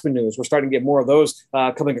underclassmen news. We're starting to get more of those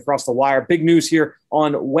coming across the wire. Big news here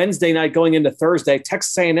on Wednesday night going into Thursday.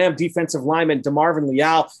 Texas A&M defensive lineman DeMarvin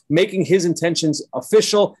Leal making his intentions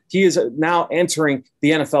official. He is now entering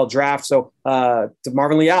the NFL draft. So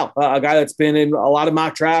DeMarvin Leal, a guy that's been in a lot of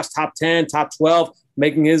mock drafts, top 10, top 12,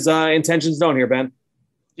 making his intentions known here, Ben.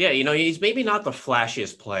 Yeah, he's maybe not the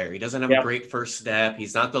flashiest player. He doesn't have a great first step.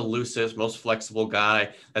 He's not the loosest, most flexible guy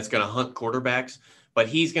that's going to hunt quarterbacks, but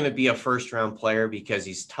he's going to be a first-round player because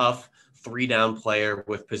he's tough, 3-down player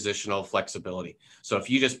with positional flexibility. So if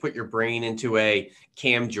you just put your brain into a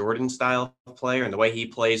Cam Jordan style player and the way he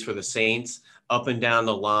plays for the Saints, up and down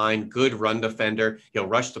the line, good run defender, he'll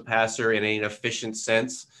rush the passer in an efficient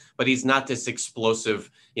sense, but he's not this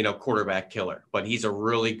explosive, quarterback killer. But he's a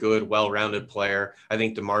really good, well-rounded player. I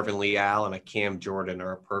think DeMarvin Leal and a Cam Jordan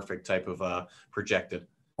are a perfect type of projected.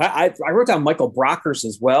 I wrote down Michael Brockers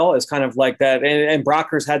as well as kind of like that. And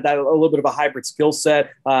Brockers had that a little bit of a hybrid skill set,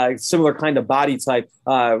 similar kind of body type.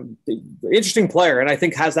 Interesting player, and I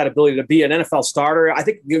think has that ability to be an NFL starter. I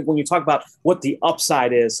think when you talk about what the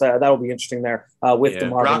upside is, that'll be interesting there with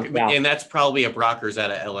DeMarvin. And that's probably a Brockers out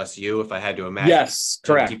of LSU, if I had to imagine. Yes,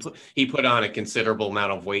 correct. He put on a considerable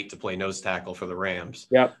amount of weight to play nose tackle for the Rams.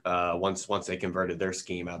 Yep. Once they converted their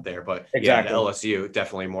scheme out there, but exactly. LSU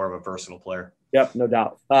definitely more of a versatile player. Yep, no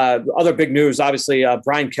doubt. Other big news, obviously,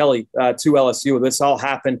 Brian Kelly to LSU. This all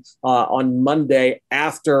happened on Monday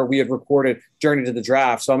after we had recorded Journey to the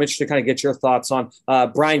Draft. So I'm interested to kind of get your thoughts on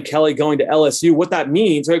Brian Kelly going to LSU, what that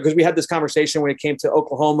means, because we had this conversation when it came to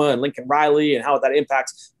Oklahoma and Lincoln Riley and how that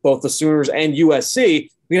impacts both the Sooners and USC.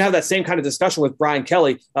 We can have that same kind of discussion with Brian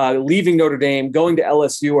Kelly leaving Notre Dame, going to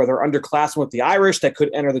LSU. Are there underclassmen with the Irish that could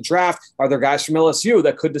enter the draft? Are there guys from LSU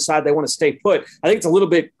that could decide they want to stay put? I think it's a little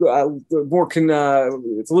bit more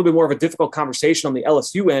of a difficult conversation on the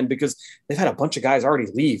LSU end because they've had a bunch of guys already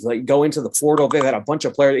leave, like go into the portal. They've had a bunch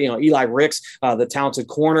of players, Eli Ricks, the talented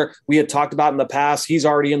corner we had talked about in the past. He's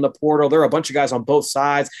already in the portal. There are a bunch of guys on both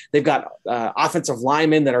sides. They've got offensive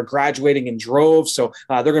linemen that are graduating in droves. So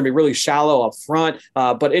they're going to be really shallow up front.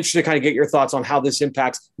 But interested to kind of get your thoughts on how this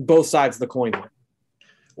impacts both sides of the coin.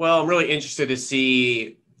 Well, I'm really interested to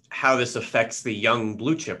see how this affects the young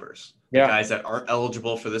blue chippers, the guys that aren't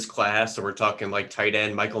eligible for this class. So we're talking like tight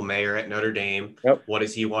end Michael Mayer at Notre Dame. Yep. What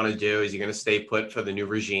does he want to do? Is he going to stay put for the new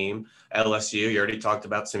regime? LSU, you already talked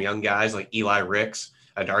about some young guys like Eli Ricks.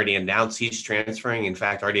 I'd already announced he's transferring. In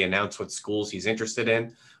fact, already announced what schools he's interested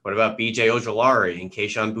in. What about B.J. Ojulari and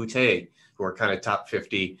Kayshon Boutte, who are kind of top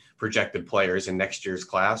 50 projected players in next year's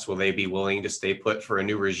class? Will they be willing to stay put for a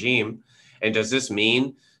new regime? And does this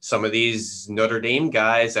mean some of these Notre Dame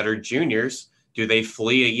guys that are juniors, do they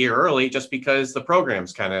flee a year early just because the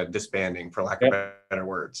program's kind of disbanding, for lack of better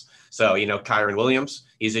words? So, Kyron Williams,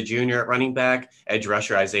 he's a junior at running back. Edge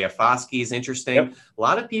rusher Isaiah Foskey is interesting. Yep. A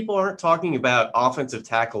lot of people aren't talking about offensive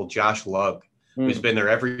tackle Josh Lugg, who's been their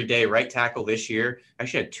everyday right tackle this year.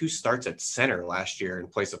 Actually had 2 starts at center last year in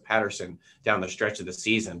place of Patterson down the stretch of the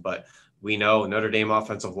season. But we know Notre Dame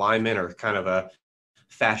offensive linemen are kind of a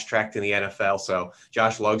fast track in the NFL. So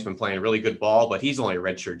Josh Logue's been playing really good ball, but he's only a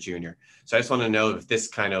redshirt junior. So I just want to know if this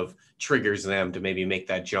kind of triggers them to maybe make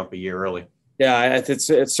that jump a year early. Yeah, it's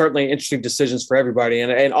certainly interesting decisions for everybody.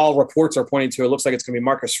 And all reports are pointing to, it looks like it's going to be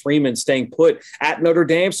Marcus Freeman staying put at Notre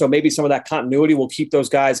Dame. So maybe some of that continuity will keep those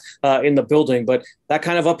guys in the building. But that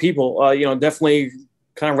kind of upheaval, definitely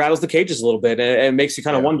kind of rattles the cages a little bit and makes you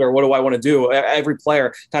kind of wonder, what do I want to do? Every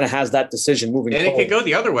player kind of has that decision moving forward. And it could go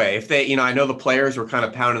the other way. If they, I know the players were kind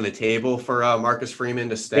of pounding the table for Marcus Freeman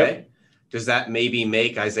to stay. Yep. Does that maybe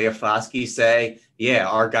make Isaiah Foskey say, yeah,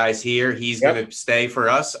 our guy's here, he's going to stay for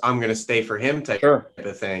us, I'm going to stay for him type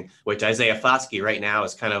of thing, which Isaiah Foskey right now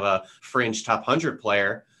is kind of a fringe top 100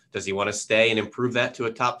 player. Does he want to stay and improve that to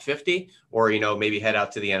a top 50 or, maybe head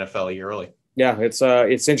out to the NFL a year early? Yeah, it's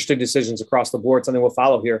interesting decisions across the board. Something we'll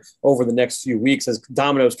follow here over the next few weeks as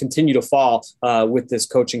dominoes continue to fall with this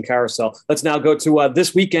coaching carousel. Let's now go to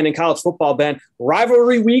this weekend in college football, Ben.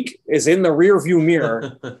 Rivalry week is in the rearview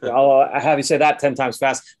mirror. I'll have you say that 10 times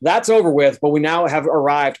fast. That's over with, but we now have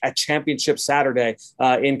arrived at Championship Saturday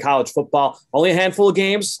in college football. Only a handful of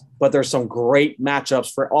games, but there's some great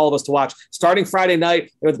matchups for all of us to watch. Starting Friday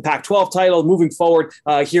night with the Pac-12 title, moving forward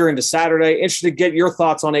here into Saturday. Interested to get your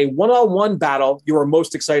thoughts on a one-on-one battle you are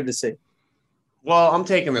most excited to see. Well, I'm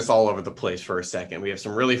taking this all over the place for a second. We have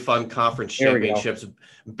some really fun conference championships.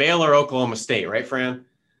 Baylor, Oklahoma State, right, Fran?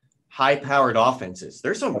 High-powered offenses.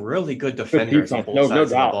 There's some really good defenders on both sides of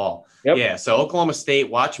the ball. Yep. Yeah, so Oklahoma State,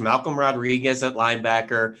 watch Malcolm Rodriguez at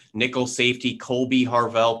linebacker, nickel safety, Colby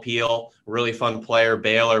Harvell-Peel, really fun player.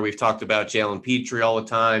 Baylor, we've talked about Jalen Petrie all the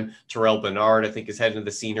time. Terrell Bernard, I think, is heading to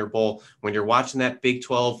the Senior Bowl. When you're watching that Big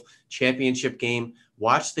 12 championship game,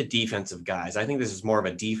 watch the defensive guys. I think this is more of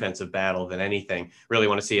a defensive battle than anything. Really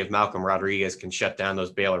want to see if Malcolm Rodriguez can shut down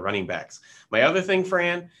those Baylor running backs. My other thing,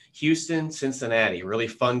 Fran, Houston, Cincinnati, really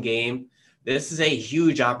fun game. This is a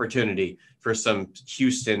huge opportunity for some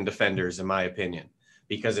Houston defenders, in my opinion,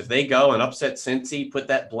 because if they go and upset Cincy, put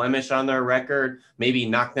that blemish on their record, maybe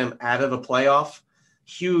knock them out of the playoff,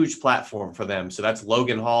 huge platform for them. So that's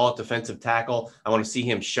Logan Hall at defensive tackle. I want to see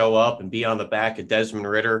him show up and be on the back of Desmond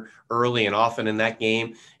Ridder early and often in that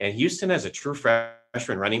game. And Houston has a true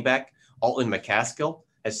freshman running back, Alton McCaskill,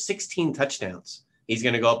 has 16 touchdowns. He's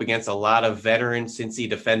going to go up against a lot of veteran Cincy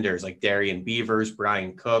defenders like Darian Beavers,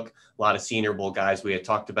 Brian Cook, a lot of Senior Bowl guys we had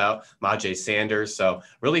talked about, Majay Sanders. So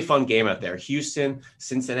really fun game out there. Houston,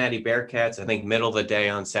 Cincinnati Bearcats, I think middle of the day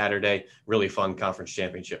on Saturday, really fun conference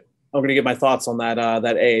championship. I'm going to get my thoughts on that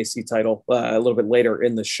AAC title a little bit later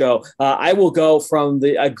in the show. I will go from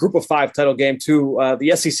the Group of 5 title game to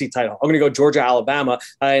the SEC title. I'm going to go Georgia, Alabama,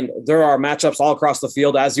 and there are matchups all across the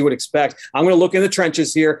field, as you would expect. I'm going to look in the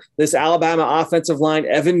trenches here. This Alabama offensive line,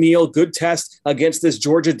 Evan Neal, good test against this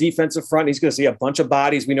Georgia defensive front. He's going to see a bunch of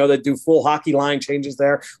bodies. We know they do full hockey line changes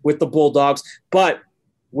there with the Bulldogs, but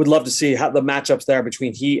would love to see how the matchups there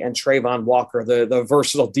between he and Trayvon Walker, the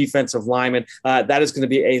versatile defensive lineman. That is going to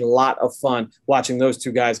be a lot of fun watching those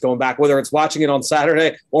two guys going back, whether it's watching it on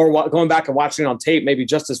Saturday or going back and watching it on tape, maybe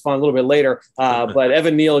just as fun a little bit later. But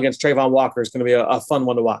Evan Neal against Trayvon Walker is going to be a fun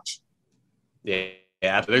one to watch.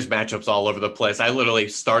 Yeah, there's matchups all over the place. I literally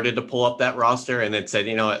started to pull up that roster and then said,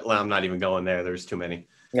 you know what, I'm not even going there. There's too many.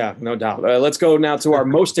 Yeah, no doubt. Let's go now to our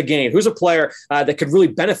most to gain. Who's a player that could really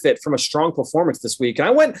benefit from a strong performance this week? And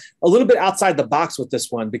I went a little bit outside the box with this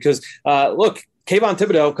one because, look, Kayvon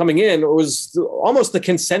Thibodeau coming in was almost the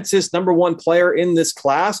consensus number one player in this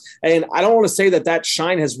class. And I don't want to say that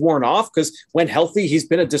shine has worn off because when healthy, he's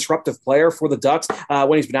been a disruptive player for the Ducks.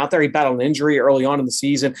 When he's been out there, he battled an injury early on in the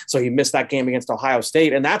season, so he missed that game against Ohio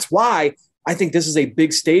State. And that's why I think this is a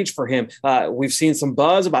big stage for him. We've seen some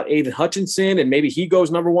buzz about Aiden Hutchinson, and maybe he goes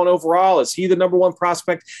number one overall. Is he the number one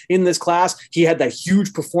prospect in this class? He had that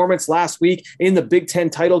huge performance last week in the Big Ten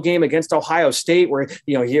title game against Ohio State, where,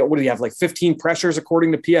 what did he have, like 15 pressures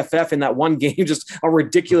according to PFF in that one game, just a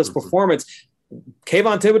ridiculous performance.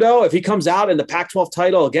 Kayvon Thibodeau, if he comes out in the Pac-12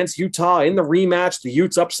 title against Utah in the rematch, the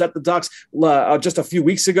Utes upset the Ducks just a few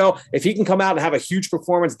weeks ago. If he can come out and have a huge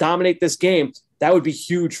performance, dominate this game, that would be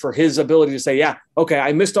huge for his ability to say, yeah, okay,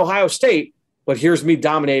 I missed Ohio State, but here's me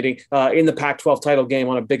dominating in the Pac-12 title game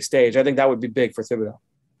on a big stage. I think that would be big for Thibodeau.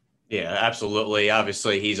 Yeah, absolutely.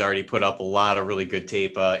 Obviously, he's already put up a lot of really good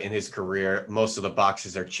tape in his career. Most of the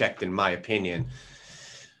boxes are checked, in my opinion.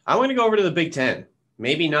 I'm going to go over to the Big Ten.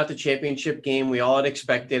 Maybe not the championship game we all had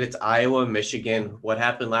expected. It's Iowa, Michigan. What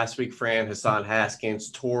happened last week, Fran? Hassan Haskins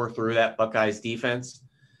tore through that Buckeyes defense.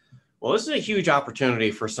 Well, this is a huge opportunity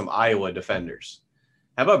for some Iowa defenders.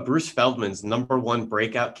 How about Bruce Feldman's number one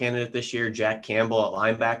breakout candidate this year, Jack Campbell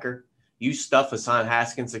at linebacker? you stuff Hassan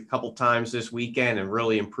Haskins a couple times this weekend and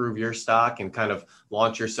really improve your stock and kind of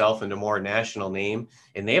launch yourself into more national name.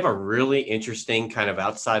 And they have a really interesting kind of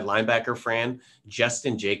outside linebacker, Fran,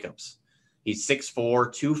 Justin Jacobs. He's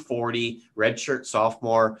 6'4", 240, redshirt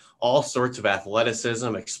sophomore, all sorts of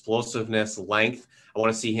athleticism, explosiveness, length. I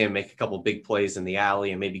want to see him make a couple big plays in the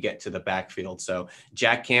alley and maybe get to the backfield. So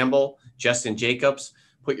Jack Campbell, Justin Jacobs,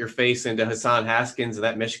 put your face into Hassan Haskins and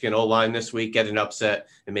that Michigan O-line this week, get an upset,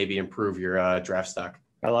 and maybe improve your draft stock.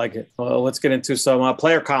 I like it. Well, let's get into some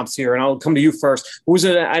player comps here, and I'll come to you first. Who's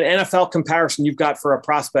an NFL comparison you've got for a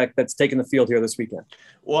prospect that's taking the field here this weekend?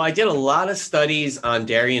 Well, I did a lot of studies on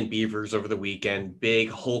Darian Beavers over the weekend,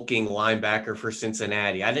 big hulking linebacker for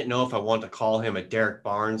Cincinnati. I didn't know if I wanted to call him a Derek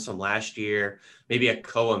Barnes from last year, maybe a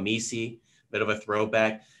Koa Misi, bit of a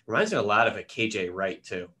throwback. Reminds me a lot of a KJ Wright,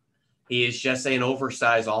 too. He is just an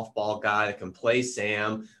oversized off-ball guy that can play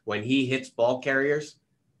Sam. When he hits ball carriers,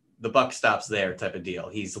 the buck stops there type of deal.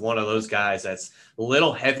 He's one of those guys that's a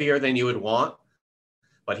little heavier than you would want,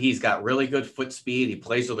 but he's got really good foot speed. He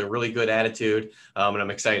plays with a really good attitude, and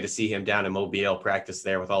I'm excited to see him down in Mobile practice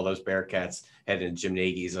there with all those Bearcats heading to Jim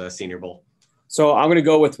Nagy's Senior Bowl. So I'm going to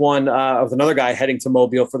go with one of another guy heading to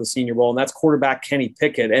Mobile for the Senior Bowl, and that's quarterback Kenny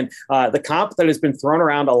Pickett. And the comp that has been thrown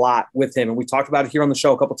around a lot with him, and we talked about it here on the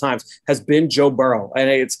show a couple of times, has been Joe Burrow.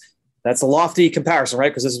 And that's a lofty comparison, right?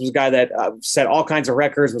 Because this was a guy that set all kinds of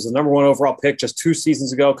records, was the number 1 overall pick just 2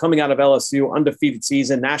 seasons ago, coming out of LSU, undefeated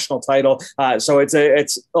season, national title. So it's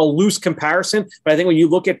a loose comparison. But I think when you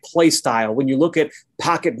look at play style, when you look at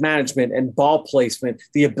pocket management and ball placement,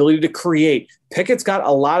 the ability to create, Pickett's got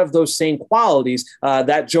a lot of those same qualities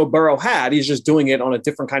that Joe Burrow had. He's just doing it on a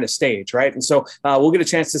different kind of stage, right? And so we'll get a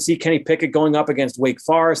chance to see Kenny Pickett going up against Wake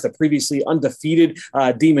Forest, the previously undefeated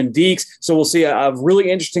Demon Deacs. So we'll see a really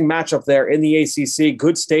interesting matchup there in the ACC.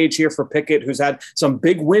 Good stage here for Pickett, who's had some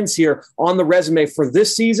big wins here on the resume for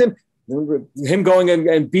this season. Him going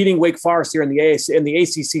and beating Wake Forest here in the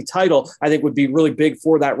ACC title, I think would be really big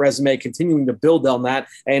for that resume, continuing to build on that.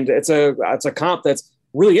 And it's a comp that's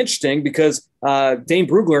really interesting because Dane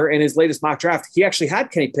Brugler in his latest mock draft, he actually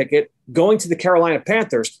had Kenny Pickett going to the Carolina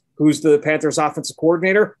Panthers. Who's the Panthers offensive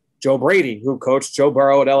coordinator? Joe Brady, who coached Joe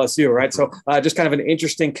Burrow at LSU, right? So just kind of an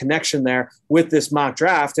interesting connection there with this mock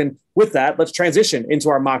draft. And with that, let's transition into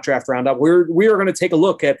our mock draft roundup. We are going to take a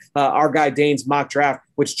look at our guy Dane's mock draft,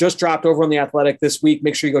 which just dropped over on The Athletic this week.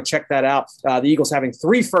 Make sure you go check that out. The Eagles having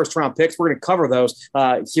 3 first-round picks. We're going to cover those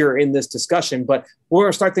here in this discussion. But we're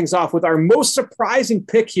going to start things off with our most surprising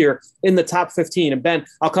pick here in the top 15. And Ben,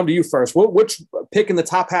 I'll come to you first. Which pick in the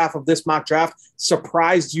top half of this mock draft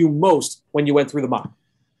surprised you most when you went through the mock?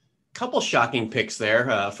 Couple shocking picks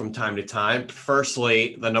there from time to time.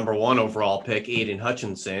 Firstly, the number 1 overall pick, Aiden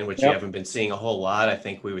Hutchinson, which you haven't been seeing a whole lot. I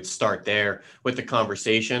think we would start there with the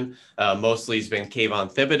conversation. Mostly has been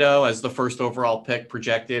Kayvon Thibodeau as the first overall pick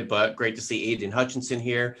projected, but great to see Aiden Hutchinson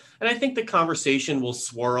here. And I think the conversation will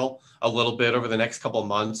swirl a little bit over the next couple of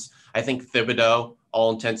months. I think Thibodeau,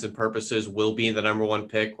 all intents and purposes, will be the number 1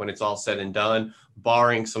 pick when it's all said and done,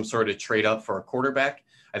 barring some sort of trade up for a quarterback.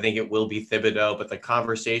 I think it will be Thibodeau, but the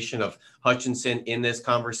conversation of Hutchinson in this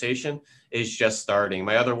conversation is just starting.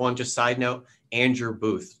 My other one, just side note, Andrew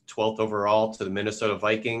Booth, 12th overall to the Minnesota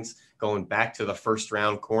Vikings, going back to the first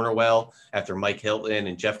round corner well after Mike Hilton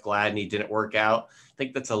and Jeff Gladney didn't work out. I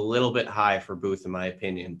think that's a little bit high for Booth, in my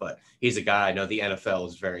opinion, but he's a guy I know the NFL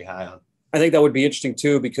is very high on. I think that would be interesting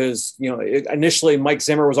too, because, initially Mike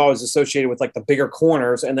Zimmer was always associated with like the bigger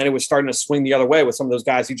corners, and then it was starting to swing the other way with some of those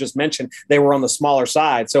guys you just mentioned. They were on the smaller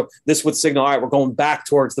side. So this would signal, all right, we're going back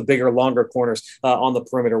towards the bigger, longer corners on the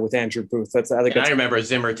perimeter with Andrew Booth. I remember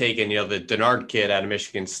Zimmer taking, the Denard kid out of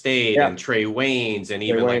Michigan State and Trey Waynes and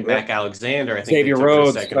even Mac Alexander. I think Xavier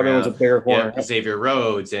Rhodes, was a bigger corner. Yeah, Xavier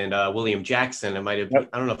Rhodes and William Jackson. It might have.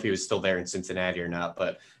 I don't know if he was still there in Cincinnati or not,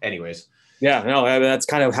 but anyways. Yeah, no, that's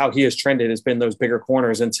kind of how he has trended, has been those bigger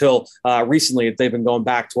corners until recently they've been going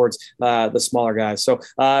back towards the smaller guys. So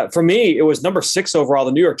for me, it was number 6 overall,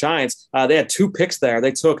 the New York Giants. They had 2 picks there.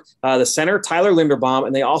 They took the center, Tyler Linderbaum,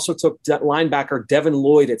 and they also took linebacker Devin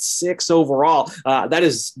Lloyd at 6 overall. That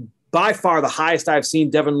is by far the highest I've seen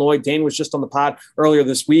Devin Lloyd. Dane was just on the pod earlier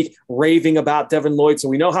this week raving about Devin Lloyd. So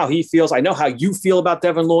we know how he feels. I know how you feel about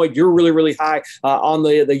Devin Lloyd. You're really, really high on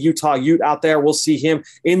the Utah Ute out there. We'll see him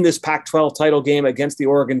in this Pac-12 title game against the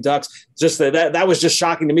Oregon Ducks. Just that was just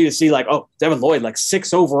shocking to me to see, like, oh, Devin Lloyd, like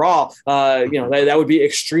 6 overall. That would be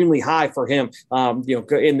extremely high for him,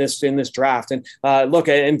 in this draft. And look,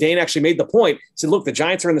 and Dane actually made the point. He said, look, the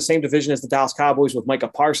Giants are in the same division as the Dallas Cowboys with Micah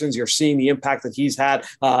Parsons. You're seeing the impact that he's had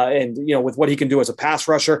And, with what he can do as a pass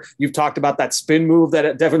rusher, you've talked about that spin move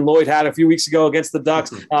that Devin Lloyd had a few weeks ago against the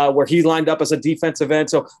Ducks, where he lined up as a defensive end.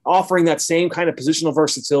 So offering that same kind of positional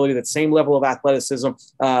versatility, that same level of athleticism.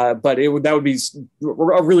 But that would be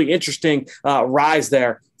a really interesting rise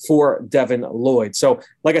there for Devin Lloyd. So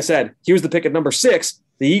like I said, he was the pick at number 6.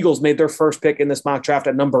 The Eagles made their first pick in this mock draft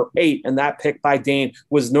at number 8, and that pick by Dane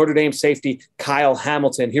was Notre Dame safety Kyle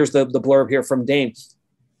Hamilton. Here's the blurb here from Dane.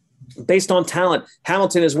 Based on talent,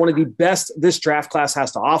 Hamilton is one of the best this draft class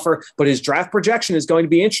has to offer, but his draft projection is going to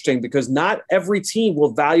be interesting because not every team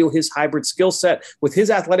will value his hybrid skill set. With his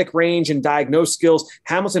athletic range and diagnose skills,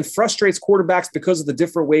 Hamilton frustrates quarterbacks because of the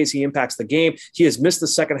different ways he impacts the game. He has missed the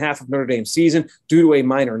second half of Notre Dame's season due to a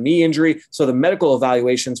minor knee injury, so the medical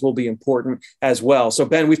evaluations will be important as well. So,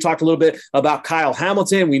 Ben, we've talked a little bit about Kyle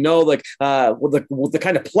Hamilton. We know the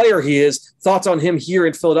kind of player he is. Thoughts on him here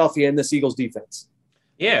in Philadelphia in this Eagles defense?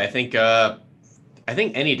 Yeah, I think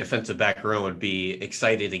any defensive back room would be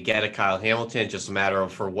excited to get a Kyle Hamilton. Just a matter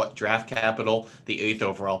of for what draft capital. The 8th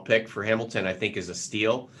overall pick for Hamilton, I think, is a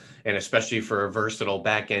steal, and especially for a versatile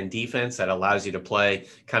back end defense that allows you to play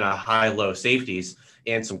kind of high-low safeties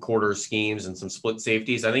and some quarter schemes and some split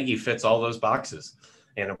safeties. I think he fits all those boxes.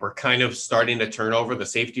 And we're kind of starting to turn over the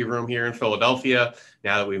safety room here in Philadelphia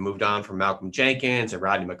now that we moved on from Malcolm Jenkins and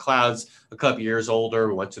Rodney McLeod's a couple years older.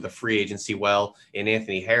 We went to the free agency in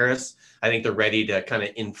Anthony Harris. I think they're ready to kind of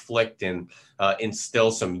inflict and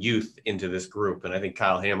instill some youth into this group. And I think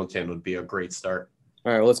Kyle Hamilton would be a great start.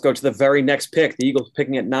 All right, well, let's go to the very next pick. The Eagles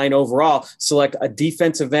picking at 9 overall, select a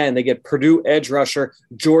defensive end. They get Purdue edge rusher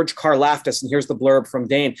George Karlaftis, and here's the blurb from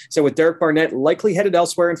Dane. So with Derek Barnett likely headed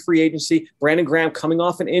elsewhere in free agency, Brandon Graham coming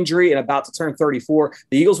off an injury and about to turn 34,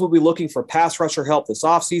 the Eagles will be looking for pass rusher help this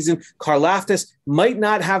offseason. Karlaftis might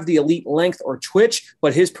not have the elite length or twitch,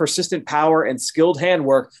 but his persistent power and skilled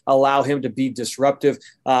handwork allow him to be disruptive.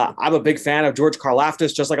 I'm a big fan of George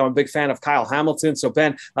Karlaftis, just like I'm a big fan of Kyle Hamilton. So,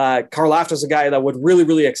 Ben, Karlaftis is a guy that would really,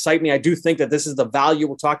 really excite me. I do think that this is the value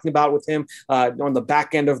we're talking about with him on the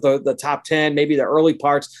back end of the top 10, maybe the early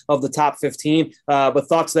parts of the top 15. But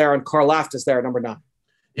thoughts there on Karlaftis there at number 9.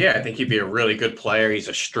 Yeah, I think he'd be a really good player. He's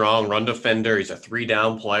a strong run defender. He's a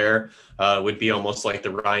 3-down player. Would be almost like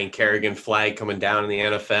the Ryan Kerrigan flag coming down in the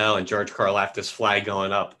NFL and George Karlaftis flag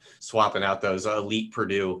going up, swapping out those elite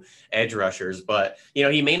Purdue edge rushers. But,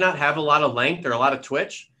 he may not have a lot of length or a lot of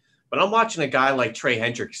twitch, but I'm watching a guy like Trey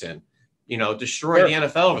Hendrickson, destroy the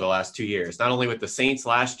NFL over the last 2 years, not only with the Saints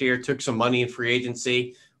last year, took some money in free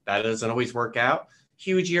agency. That doesn't always work out.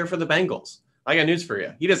 Huge year for the Bengals. I got news for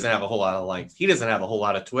you. He doesn't have a whole lot of length. He doesn't have a whole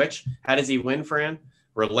lot of twitch. How does he win, Fran?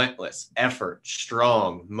 Relentless, effort,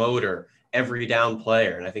 strong, motor, every down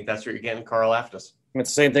player. And I think that's what you're getting Karlaftis. It's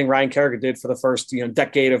the same thing Ryan Kerrigan did for the first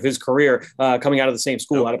decade of his career, coming out of the same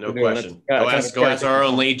school. No question. Go ask our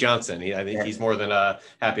own Lee Johnson. I think he's more than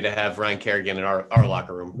happy to have Ryan Kerrigan in our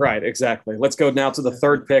locker room. Right, exactly. Let's go now to the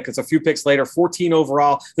third pick. It's a few picks later, 14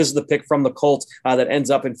 overall. This is the pick from the Colts that ends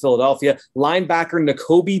up in Philadelphia. Linebacker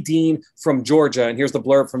Nakobe Dean from Georgia. And here's the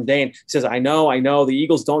blurb from Dane. He says, I know the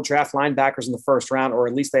Eagles don't draft linebackers in the first round, or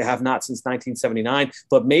at least they have not since 1979,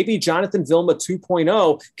 but maybe Jonathan Vilma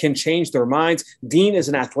 2.0 can change their minds. Dean is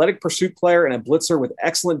an athletic pursuit player and a blitzer with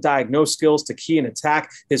excellent diagnose skills to key and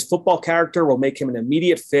attack. His football character will make him an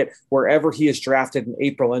immediate fit wherever he is drafted in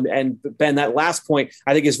April. And Ben, that last point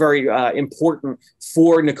I think is very important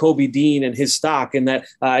for Nakobe Dean and his stock, in that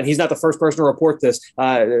and he's not the first person to report this.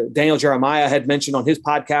 Daniel Jeremiah had mentioned on his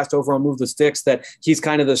podcast over on Move the Sticks that he's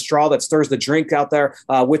kind of the straw that stirs the drink out there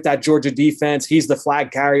with that Georgia defense. He's the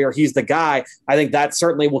flag carrier. He's the guy. I think that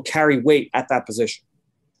certainly will carry weight at that position.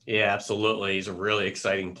 Yeah, absolutely. He's a really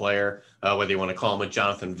exciting player, whether you want to call him a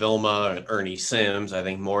Jonathan Vilma or an Ernie Sims. I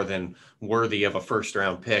think more than worthy of a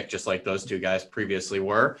first-round pick, just like those two guys previously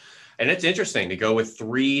were. And it's interesting to go with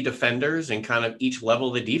 3 defenders in kind of each level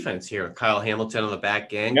of the defense here. Kyle Hamilton on the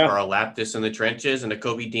back end, Karlaftis in the trenches, and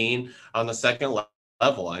Nakobe Dean on the second level.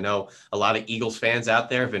 I know a lot of Eagles fans out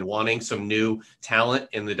there have been wanting some new talent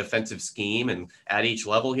in the defensive scheme, and at each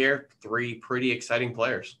level here, 3 pretty exciting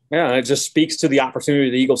players. Yeah, it just speaks to the opportunity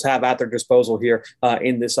the Eagles have at their disposal here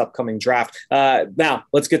in this upcoming draft. Now,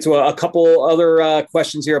 let's get to a couple other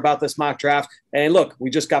questions here about this mock draft. And look, we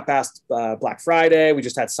just got past Black Friday. We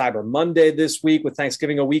just had Cyber Monday this week with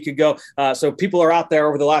Thanksgiving a week ago. So people are out there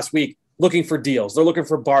over the last week looking for deals. They're looking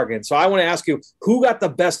for bargains. So I want to ask you, who got the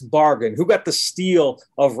best bargain? Who got the steal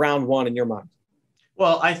of round 1 in your mind?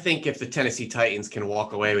 Well, I think if the Tennessee Titans can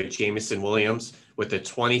walk away with Jameson Williams with the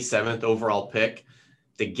 27th overall pick,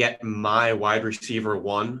 to get my wide receiver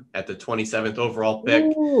 1 at the 27th overall pick.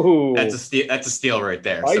 Ooh. That's a steal right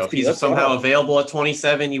there. Spicy. So if he's somehow available at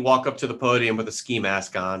 27, you walk up to the podium with a ski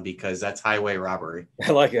mask on, because that's highway robbery.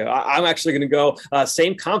 I like it. I'm actually going to go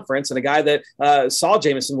same conference, and a guy that saw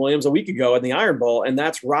Jameson Williams a week ago in the Iron Bowl, and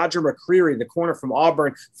that's Roger McCreary, the corner from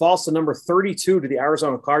Auburn, falls to number 32 to the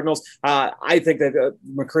Arizona Cardinals. I think that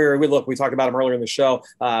McCreary, we talked about him earlier in the show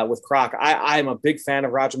with Croc. I'm a big fan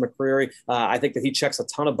of Roger McCreary. I think that he checks a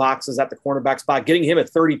ton of boxes at the cornerback spot. Getting him at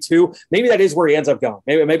 32, maybe that is where he ends up going.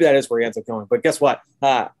 Maybe that is where he ends up going. But guess what?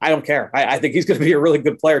 I don't care. I think he's going to be a really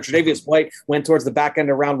good player. Tre'Davious White went towards the back end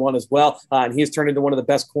of round 1 as well, and he's turned into one of the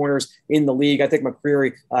best corners in the league. I think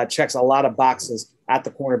McCreary checks a lot of boxes at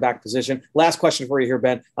the cornerback position. Last question for you here,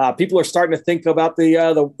 Ben. People are starting to think about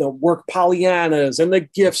the work Pollyannas and the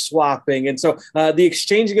gift swapping, and so the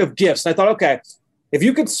exchanging of gifts. And I thought, okay, if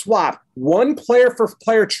you could swap one player for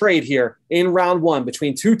player trade here in round 1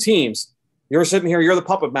 between two teams, you're sitting here, you're the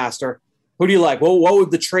puppet master. Who do you like? Well, what would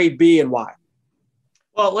the trade be and why?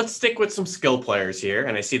 Well, let's stick with some skill players here.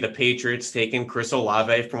 And I see the Patriots taking Chris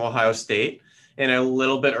Olave from Ohio State, and a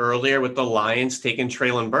little bit earlier with the Lions taking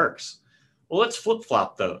Treylon Burks. Well, let's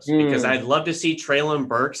flip-flop those, because I'd love to see Treylon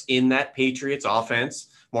Burks in that Patriots offense,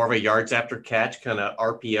 more of a yards after catch kind of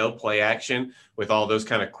RPO play action with all those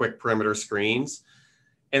kind of quick perimeter screens.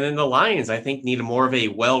 And then the Lions, I think, need more of a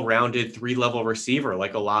well-rounded 3-level receiver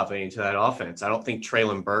like Olave into that offense. I don't think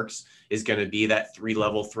Treylon Burks is going to be that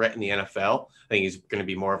 3-level threat in the NFL. I think he's going to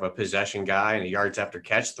be more of a possession guy and a yards after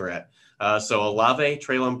catch threat. So Olave,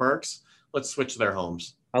 Treylon Burks, let's switch their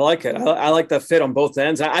homes. I like it. I like the fit on both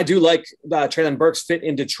ends. I do like Treylon Burks' fit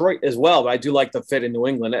in Detroit as well, but I do like the fit in New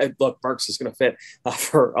England. Look, Burks is going to fit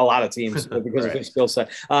for a lot of teams because of his skill set.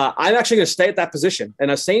 I'm actually going to stay at that position in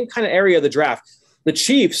the same kind of area of the draft. The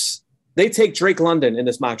Chiefs, they take Drake London in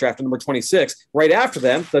this mock draft at number 26. Right after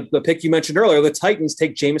them, the pick you mentioned earlier, the Titans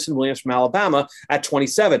take Jameson Williams from Alabama at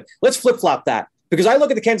 27. Let's flip-flop that. Because I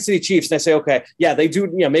look at the Kansas City Chiefs and I say, okay, yeah, they do,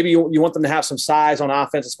 maybe you want them to have some size on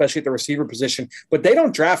offense, especially at the receiver position, but they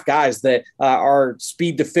don't draft guys that are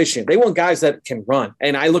speed deficient. They want guys that can run.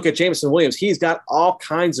 And I look at Jameson Williams. He's got all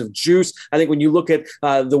kinds of juice. I think when you look at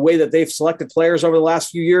the way that they've selected players over the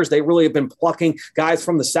last few years, they really have been plucking guys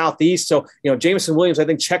from the Southeast. So, Jameson Williams, I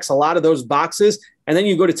think, checks a lot of those boxes. And then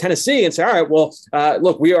you go to Tennessee and say, all right, well,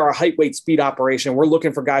 look, we are a height, weight, speed operation. We're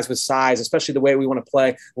looking for guys with size, especially the way we want to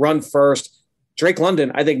play, run first. Drake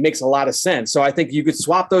London, I think, makes a lot of sense. So I think you could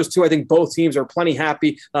swap those two. I think both teams are plenty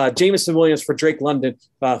happy. Jameson Williams for Drake London.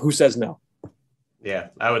 Who says no? Yeah,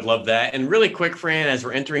 I would love that. And really quick, Fran, as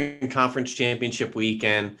we're entering conference championship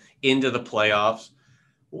weekend into the playoffs,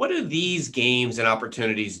 what do these games and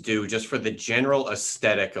opportunities do just for the general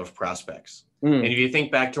aesthetic of prospects? And if you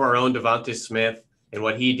think back to our own Devonta Smith and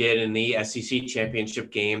what he did in the SEC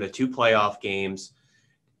championship game, the 2 playoff games,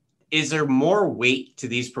 is there more weight to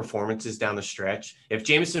these performances down the stretch? If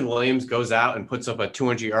Jameson Williams goes out and puts up a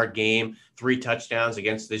 200-yard game, 3 touchdowns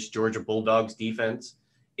against this Georgia Bulldogs defense,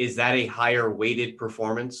 is that a higher weighted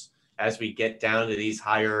performance as we get down to these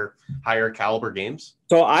higher caliber games?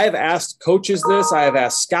 So I have asked coaches this. I have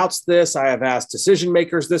asked scouts this. I have asked decision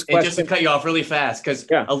makers this question. And just to cut you off really fast, because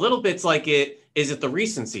a little bit's like is it the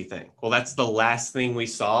recency thing? Well, that's the last thing we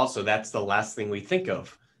saw, so that's the last thing we think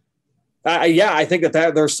of. I think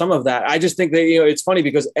that there's some of that. I just think that, it's funny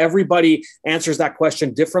because everybody answers that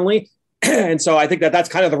question differently. And so I think that that's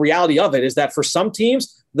kind of the reality of it, is that for some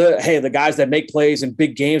teams, the guys that make plays in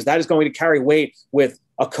big games, that is going to carry weight with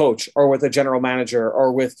a coach or with a general manager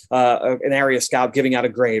or with an area scout giving out a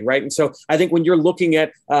grade, right? And so I think when you're looking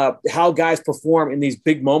at how guys perform in these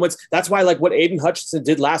big moments, that's why like what Aiden Hutchinson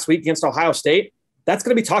did last week against Ohio State, that's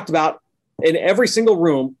going to be talked about in every single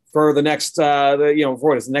room for the next,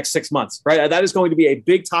 the next 6 months, right? That is going to be a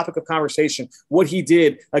big topic of conversation. What he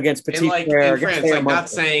did against Petit Frere, against not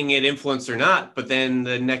saying it influenced or not, but then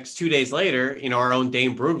the next 2 days later, our own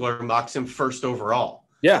Dane Brugler mocks him first overall.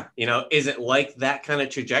 Yeah, is it like that kind of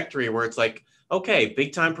trajectory where it's like, okay,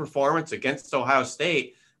 big time performance against Ohio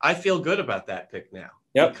State? I feel good about that pick now.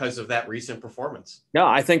 Yep. Because of that recent performance. No,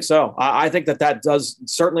 I think so. I think that does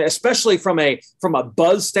certainly, especially from a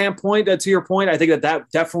buzz standpoint, to your point, I think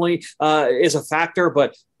that definitely is a factor,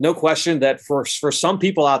 but no question that for some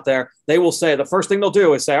people out there, they will say the first thing they'll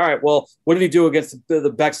do is say, all right, well, what did he do against the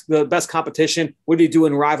best competition? What did he do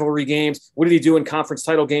in rivalry games? What did he do in conference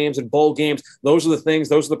title games and bowl games? Those are the things,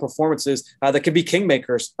 those are the performances that can be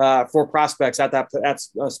kingmakers for prospects at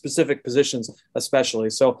specific positions, especially.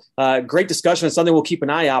 So great discussion. It's something we'll keep an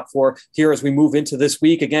eye out for here as we move into this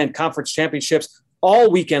week. Again, conference championships all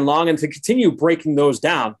weekend long. And to continue breaking those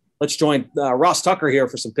down, let's join Ross Tucker here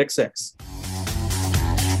for some Pick Six.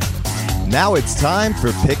 Now it's time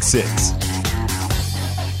for Pick Six.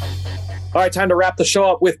 All right, time to wrap the show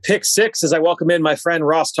up with Pick Six as I welcome in my friend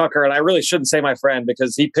Ross Tucker. And I really shouldn't say my friend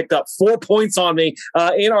because he picked up 4 points on me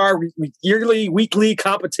in our weekly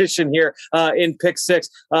competition here in Pick Six.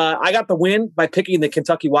 I got the win by picking the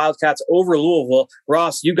Kentucky Wildcats over Louisville.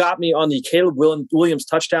 Ross, you got me on the Caleb Williams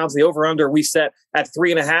touchdowns. The over-under we set at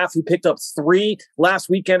 3.5. He picked up 3 last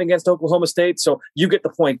weekend against Oklahoma State, so you get the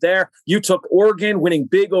point there. You took Oregon, winning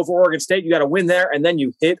big over Oregon State. You got a win there, and then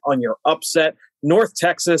you hit on your upset. North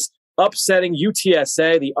Texas upsetting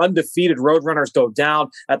UTSA. The undefeated Roadrunners go down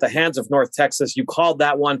at the hands of North Texas. You called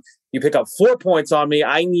that one. You pick up 4 points on me.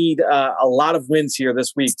 I need a lot of wins here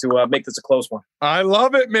this week to make this a close one. I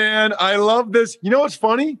love it, man. I love this. You know what's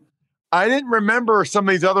funny? I didn't remember some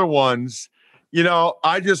of these other ones. You know,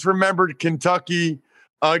 I just remembered Kentucky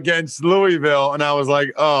against Louisville, and I was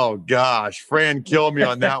like, oh, gosh, Fran killed me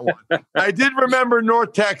on that one. I did remember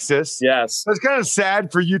North Texas. Yes. It's kind of sad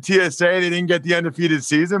for UTSA. They didn't get the undefeated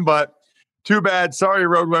season, but too bad. Sorry,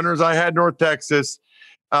 Roadrunners. I had North Texas.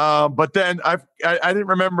 But then I didn't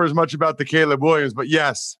remember as much about the Caleb Williams, but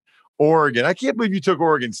yes, Oregon. I can't believe you took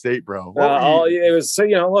Oregon State, bro. It was,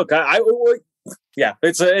 look,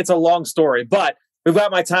 it's a long story, but we've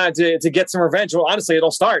got my time to get some revenge. Well, honestly,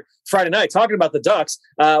 it'll start Friday night. Talking about the Ducks,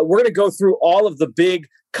 we're going to go through all of the big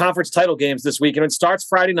conference title games this week, and it starts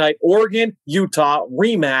Friday night. Oregon, Utah,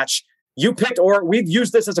 rematch. You picked, or we've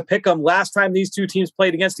used this as a pick 'em last time these two teams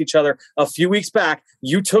played against each other a few weeks back.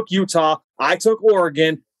 You took Utah. I took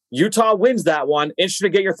Oregon. Utah wins that one. Interested to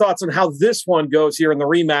get your thoughts on how this one goes here in the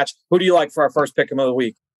rematch. Who do you like for our first pick 'em of the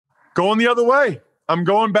week? Going the other way. I'm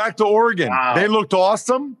going back to Oregon. Wow. They looked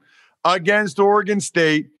awesome against Oregon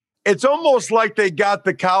State. It's almost like they got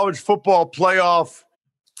the college football playoff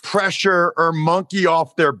pressure or monkey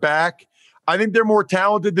off their back. I think they're more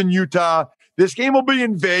talented than Utah. This game will be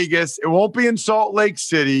in Vegas. It won't be in Salt Lake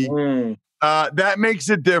City. That makes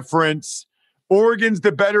a difference. Oregon's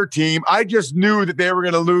the better team. I just knew that they were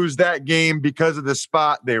going to lose that game because of the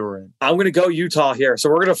spot they were in. I'm going to go Utah here. So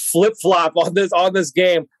we're going to flip-flop on this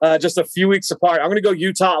game just a few weeks apart. I'm going to go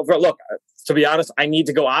Utah. Look, to be honest, I need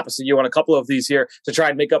to go opposite you on a couple of these here to try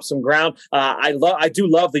and make up some ground. I do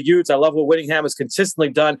love the Utes. I love what Whittingham has consistently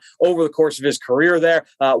done over the course of his career there.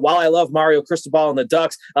 While I love Mario Cristobal and the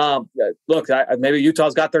Ducks, maybe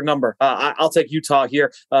Utah's got their number. I'll take Utah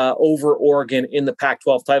here over Oregon in the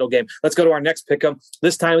Pac-12 title game. Let's go to our next pick 'em.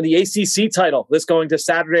 This time in the ACC title. This going to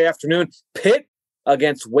Saturday afternoon. Pitt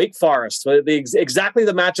against Wake Forest. Exactly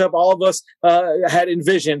the matchup all of us had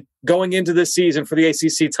envisioned going into this season for the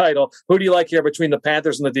ACC title. Who do you like here between the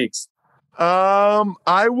Panthers and the Deacs?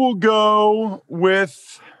 I will go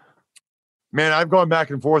with, man, I've gone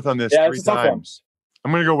back and forth on this 3 times.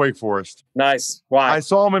 I'm going to go Wake Forest. Nice. Why? I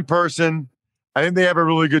saw them in person. I think they have a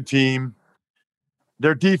really good team.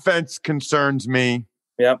 Their defense concerns me.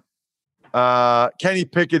 Yep. Kenny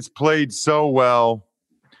Pickett's played so well.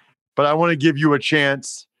 But I want to give you a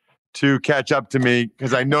chance to catch up to me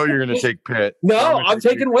because I know you're going to take Pitt. No, I'm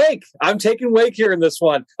taking Wake. I'm taking Wake here in this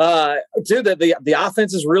one. Dude, the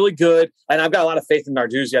offense is really good, and I've got a lot of faith in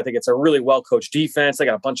Narduzzi. I think it's a really well-coached defense. They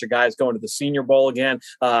got a bunch of guys going to the Senior Bowl again.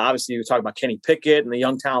 Obviously, you talk about Kenny Pickett and the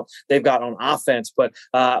young talent they've got on offense, but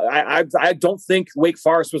I don't think Wake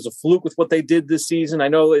Forest was a fluke with what they did this season. I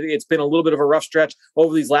know it's been a little bit of a rough stretch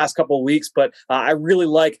over these last couple of weeks, but I really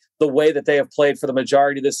like the way that they have played for the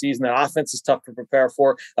majority of this season. The offense is tough to prepare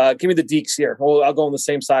for. Give me the Deacs here. I'll go on the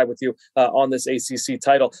same side with you on this ACC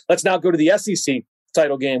title. Let's now go to the SEC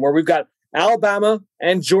title game where we've got Alabama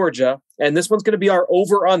and Georgia, and this one's going to be our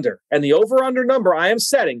over-under. And the over-under number I am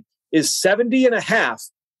setting is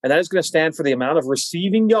 70.5, and that is going to stand for the amount of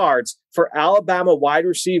receiving yards for Alabama wide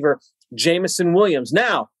receiver Jameson Williams.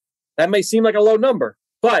 Now, that may seem like a low number,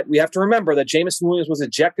 but we have to remember that Jameson Williams was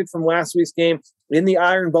ejected from last week's game in the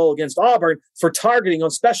Iron Bowl against Auburn for targeting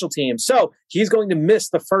on special teams. So he's going to miss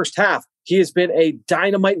the first half. He has been a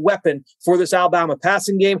dynamite weapon for this Alabama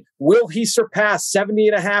passing game. Will he surpass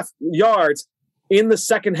 70.5 yards in the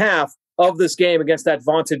second half of this game against that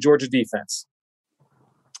vaunted Georgia defense?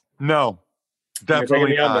 No,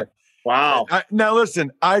 definitely not. Wow. Now,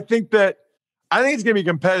 listen, I think it's going to be a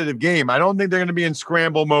competitive game. I don't think they're going to be in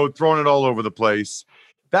scramble mode, throwing it all over the place.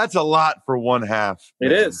 That's a lot for one half.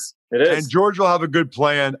 It is. And Georgia will have a good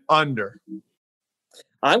plan under.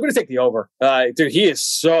 I'm going to take the over. Dude, he is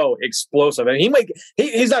so explosive. And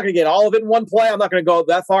he's not going to get all of it in one play. I'm not going to go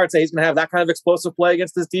that far and say he's going to have that kind of explosive play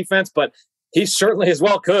against this defense, but He certainly as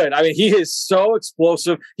well could. I mean, he is so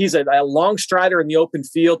explosive. He's a long strider in the open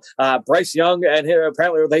field. Bryce Young and him,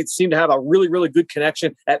 apparently they seem to have a really, really good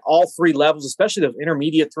connection at all three levels, especially those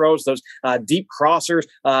intermediate throws, those deep crossers.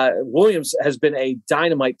 Williams has been a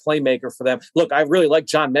dynamite playmaker for them. Look, I really like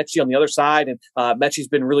John Mechie on the other side, and Mechie's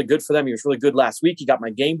been really good for them. He was really good last week. He got my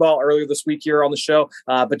game ball earlier this week here on the show.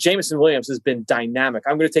 But Jameson Williams has been dynamic.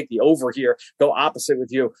 I'm going to take the over here, go opposite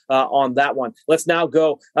with you on that one. Let's now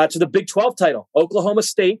go to the Big 12 title, Oklahoma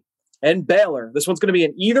State and Baylor. This one's going to be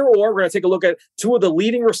an either or. We're going to take a look at two of the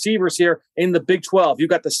leading receivers here in the Big 12. You've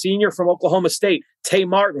got the senior from Oklahoma State, Tay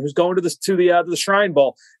Martin, who's going to the Shrine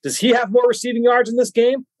Bowl. Does he have more receiving yards in this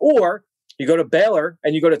game? Or you go to Baylor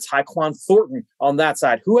and you go to Tyquan Thornton on that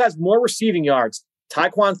side. Who has more receiving yards?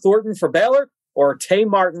 Tyquan Thornton for Baylor or Tay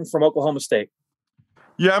Martin from Oklahoma State?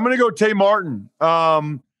 Yeah, I'm going to go Tay Martin.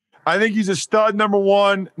 I think he's a stud, number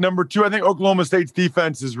one. Number two, I think Oklahoma State's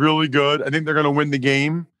defense is really good. I think they're going to win the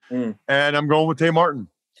game. And I'm going with Tay Martin.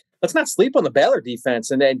 Let's not sleep on the Baylor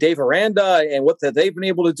defense and Dave Aranda and what they've been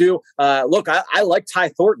able to do. Look, I like Ty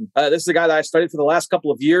Thornton. This is a guy that I studied for the last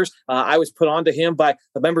couple of years. I was put onto him by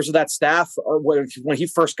the members of that staff when he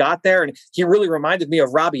first got there. And he really reminded me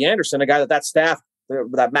of Robbie Anderson, a guy that staff,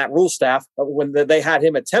 that Matt Rule staff, when they had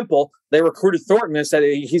him at Temple, they recruited Thornton and said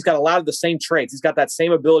he's got a lot of the same traits. He's got that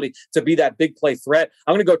same ability to be that big play threat.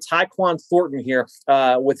 I'm going to go Tyquan Thornton here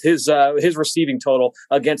with his receiving total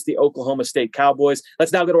against the Oklahoma State Cowboys.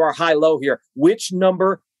 Let's now go to our high-low here. Which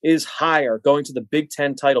number is higher going to the Big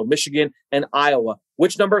Ten title, Michigan and Iowa?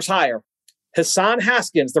 Which number is higher? Hassan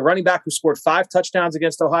Haskins, the running back who scored 5 touchdowns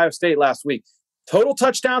against Ohio State last week. Total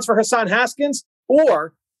touchdowns for Hassan Haskins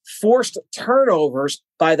or forced turnovers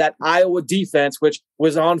by that Iowa defense, which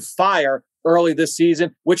was on fire early this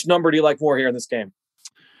season. Which number do you like more here in this game?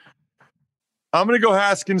 I'm going to go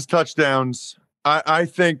Haskins touchdowns. I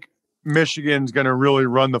think Michigan's going to really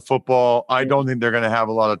run the football. I don't think they're going to have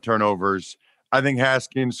a lot of turnovers. I think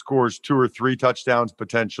Haskins scores 2 or 3 touchdowns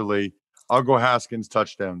potentially. I'll go Haskins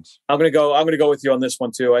touchdowns. I'm gonna go with you on this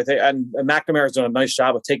one too. I think and McNamara's done a nice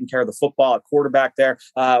job of taking care of the football at quarterback there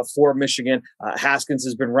for Michigan. Haskins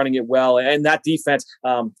has been running it well, and that defense.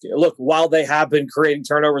 Look, while they have been creating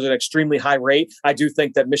turnovers at an extremely high rate, I do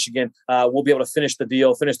think that Michigan will be able to finish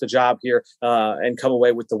the job here, and come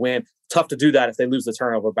away with the win. Tough to do that if they lose the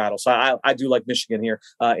turnover battle. So I do like Michigan here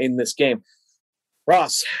in this game.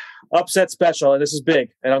 Ross, upset special, and this is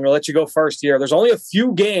big, and I'm going to let you go first here. There's only a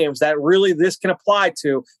few games that really this can apply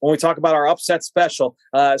to when we talk about our upset special.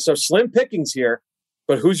 So slim pickings here,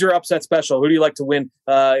 but who's your upset special? Who do you like to win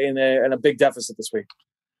in a big deficit this week?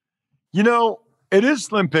 You know, it is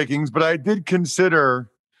slim pickings, but I did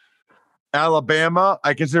consider Alabama.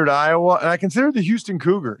 I considered Iowa, and I considered the Houston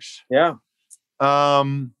Cougars. Yeah.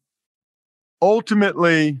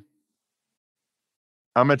 Ultimately,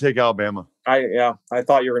 I'm going to take Alabama. I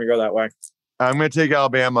thought you were going to go that way. I'm going to take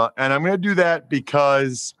Alabama, and I'm going to do that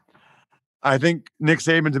because I think Nick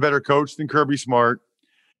Saban's a better coach than Kirby Smart,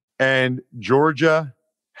 and Georgia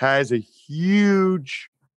has a huge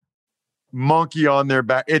monkey on their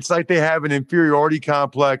back. It's like they have an inferiority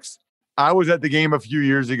complex. I was at the game a few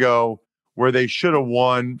years ago where they should have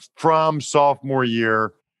won from sophomore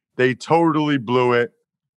year. They totally blew it.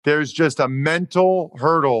 There's just a mental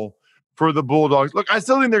hurdle for the Bulldogs. Look, I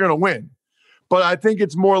still think they're going to win, but I think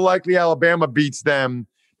it's more likely Alabama beats them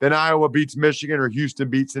than Iowa beats Michigan or Houston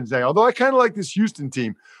beats Cincinnati. Although I kind of like this Houston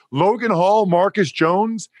team. Logan Hall, Marcus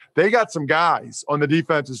Jones, they got some guys on the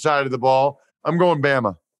defensive side of the ball. I'm going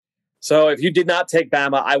Bama. So if you did not take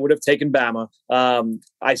Bama, I would have taken Bama.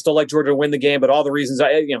 I still like Georgia to win the game, but all the reasons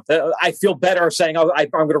I feel better saying I'm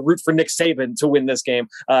going to root for Nick Saban to win this game,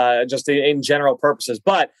 just in general purposes.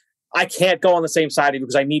 But I can't go on the same side of you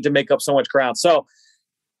because I need to make up so much ground. So,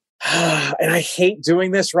 and I hate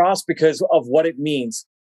doing this, Ross, because of what it means.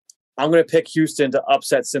 I'm going to pick Houston to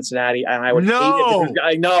upset Cincinnati, and I would hate it.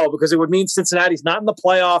 I know, because it would mean Cincinnati's not in the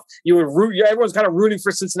playoff. You would everyone's kind of rooting for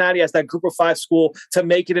Cincinnati as that Group of 5 school to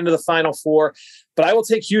make it into the Final Four. But I will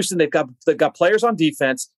take Houston. They've got players on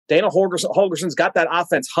defense. Dana Holgerson's got that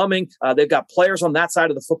offense humming. They've got players on that side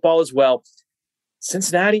of the football as well.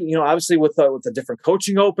 Cincinnati, obviously with the different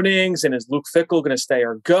coaching openings, and is Luke Fickell going to stay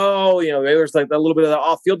or go? There's like a little bit of the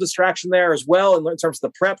off-field distraction there as well in terms of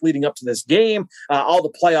the prep leading up to this game, all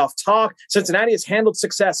the playoff talk. Cincinnati has handled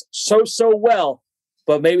success so well,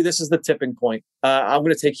 but maybe this is the tipping point. I'm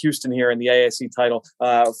going to take Houston here in the AAC title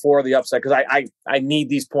for the upset because I need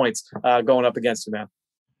these points going up against it, man.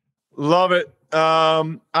 Love it.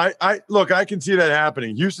 I can see that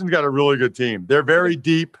happening. Houston's got a really good team. They're very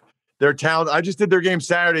deep. They're talented. I just did their game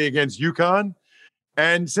Saturday against UConn,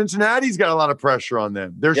 And Cincinnati's got a lot of pressure on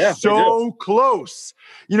them. They're they so close.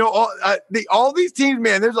 You know, all these teams,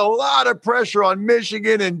 man, there's a lot of pressure on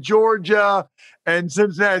Michigan and Georgia and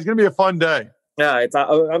Cincinnati. It's going to be a fun day. Yeah, it's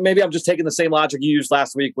maybe I'm just taking the same logic you used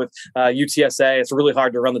last week with UTSA. It's really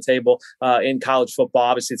hard to run the table in college football.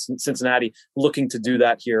 Obviously, it's Cincinnati looking to do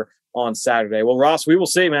that here on Saturday. Well, Ross, we will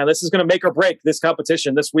see, man. This is going to make or break this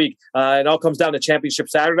competition this week. It all comes down to Championship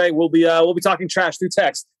Saturday. We'll be talking trash through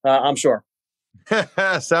text, I'm sure.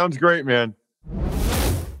 Sounds great, man.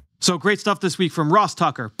 So great stuff this week from Ross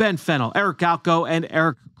Tucker, Ben Fennell, Eric Galko, and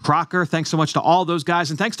Eric Crocker. Thanks so much to all those guys.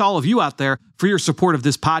 And thanks to all of you out there for your support of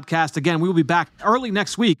this podcast. Again, we will be back early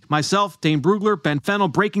next week. Myself, Dane Brugler, Ben Fennell,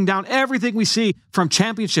 breaking down everything we see from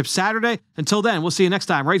Championship Saturday. Until then, we'll see you next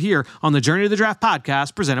time right here on the Journey to the Draft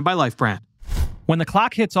podcast presented by Life Brand. When the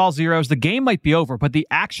clock hits all zeros, the game might be over, but the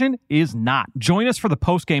action is not. Join us for the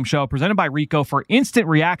post-game show presented by Rico for instant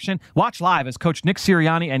reaction. Watch live as Coach Nick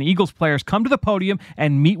Sirianni and Eagles players come to the podium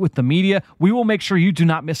and meet with the media. We will make sure you do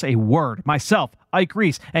not miss a word. Myself, Ike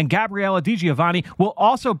Reese, and Gabriella DiGiovanni will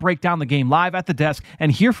also break down the game live at the desk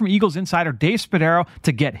and hear from Eagles insider Dave Spadaro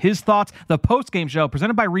to get his thoughts. The post-game show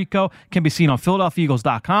presented by Rico can be seen on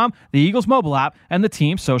PhiladelphiaEagles.com, the Eagles mobile app, and the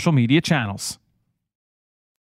team's social media channels.